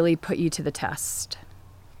that really put you to the test?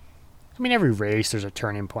 I mean, every race, there's a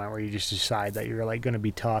turning point where you just decide that you're like going to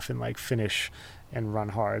be tough and like finish and run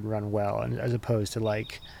hard, run well, and as opposed to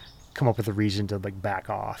like come up with a reason to like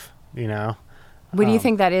back off, you know? What do you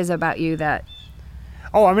think that is about you that?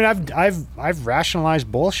 Oh, I mean, I've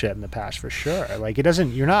rationalized bullshit in the past for sure. Like it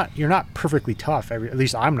doesn't, you're not perfectly tough at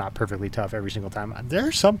least I'm not perfectly tough every single time. There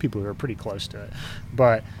are some people who are pretty close to it,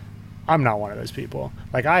 but I'm not one of those people.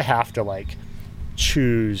 Like I have to like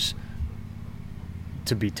choose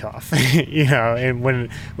to be tough, you know, and when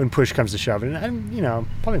push comes to shove, and you know,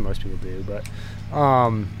 probably most people do, but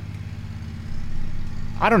I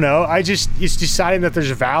don't know. It's deciding that there's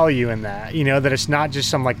value in that, you know, that it's not just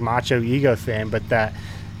some like macho ego thing, but that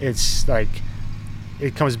it's like,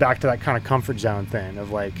 it comes back to that kind of comfort zone thing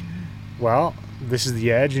of like, well, this is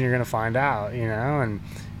the edge and you're going to find out, you know,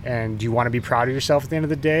 And do you want to be proud of yourself at the end of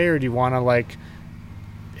the day, or do you want to like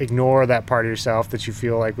ignore that part of yourself that you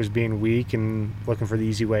feel like was being weak and looking for the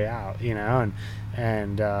easy way out, you know?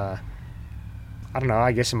 And I don't know,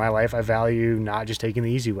 I guess in my life I value not just taking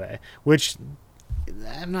the easy way, which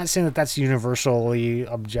I'm not saying that that's universally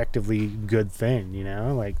objectively good thing, you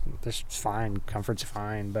know, like this is fine, comfort's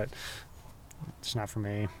fine, but it's not for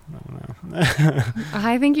me. I don't know.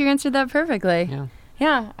 I think you answered that perfectly.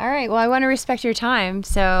 Yeah. All right. Well, I want to respect your time,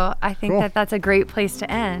 so I think Cool. that that's a great place to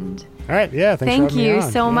end. All right. Yeah. Thanks for Thank having me you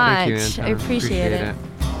on. so Yeah. much. Thank you, I Anton. appreciate it.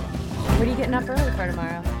 What are you getting up early for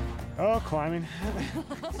tomorrow? Oh, climbing.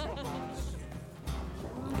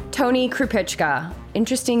 Tony Krupichka.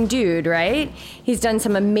 Interesting dude, right? He's done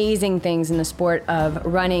some amazing things in the sport of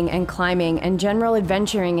running and climbing and general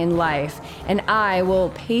adventuring in life. And I will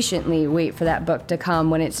patiently wait for that book to come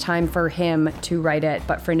when it's time for him to write it.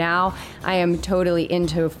 But for now, I am totally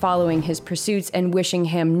into following his pursuits and wishing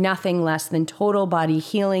him nothing less than total body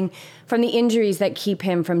healing from the injuries that keep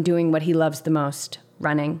him from doing what he loves the most,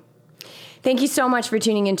 running. Thank you so much for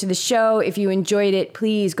tuning into the show. If you enjoyed it,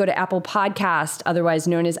 please go to Apple Podcast, otherwise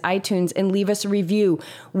known as iTunes, and leave us a review.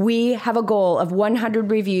 We have a goal of 100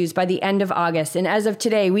 reviews by the end of August, and as of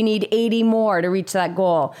today, we need 80 more to reach that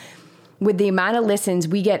goal. With the amount of listens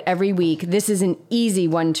we get every week, this is an easy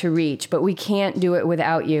one to reach, but we can't do it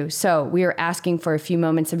without you. So we are asking for a few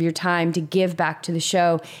moments of your time to give back to the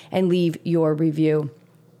show and leave your review.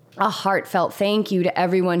 A heartfelt thank you to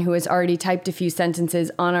everyone who has already typed a few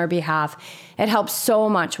sentences on our behalf. It helps so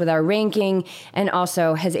much with our ranking and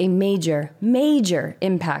also has a major, major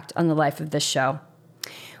impact on the life of this show.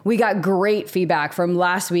 We got great feedback from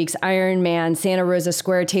last week's Ironman Santa Rosa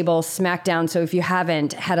Square Table Smackdown, so if you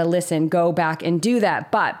haven't had a listen, go back and do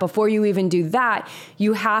that. But before you even do that,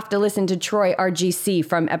 you have to listen to Troy RGC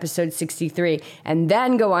from episode 63 and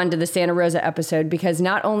then go on to the Santa Rosa episode, because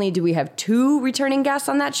not only do we have 2 returning guests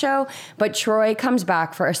on that show, but Troy comes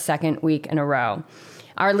back for a second week in a row.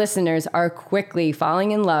 Our listeners are quickly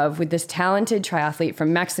falling in love with this talented triathlete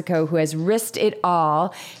from Mexico who has risked it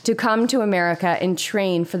all to come to America and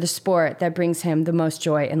train for the sport that brings him the most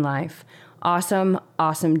joy in life. Awesome,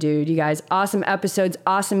 awesome dude, you guys. Awesome episodes,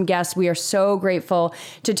 awesome guests. We are so grateful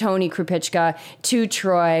to Tony Krupichka, to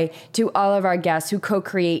Troy, to all of our guests who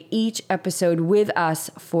co-create each episode with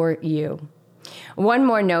us for you. One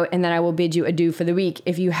more note, and then I will bid you adieu for the week.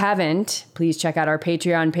 If you haven't, please check out our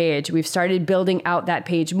Patreon page. We've started building out that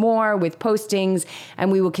page more with postings,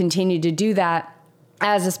 and we will continue to do that.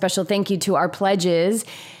 As a special thank you to our pledges,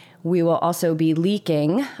 we will also be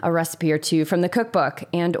leaking a recipe or two from the cookbook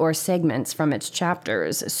and or segments from its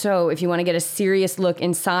chapters. So if you want to get a serious look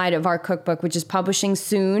inside of our cookbook, which is publishing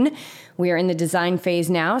soon, we are in the design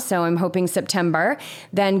phase now, so I'm hoping September,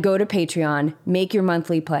 then go to Patreon, make your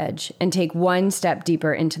monthly pledge, and take one step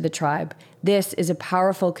deeper into the tribe. This is a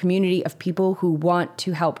powerful community of people who want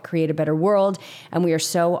to help create a better world, and we are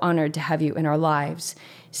so honored to have you in our lives.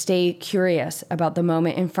 Stay curious about the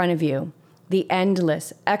moment in front of you, the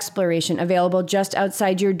endless exploration available just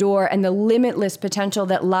outside your door, and the limitless potential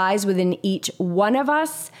that lies within each one of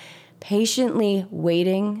us, patiently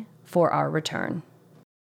waiting for our return.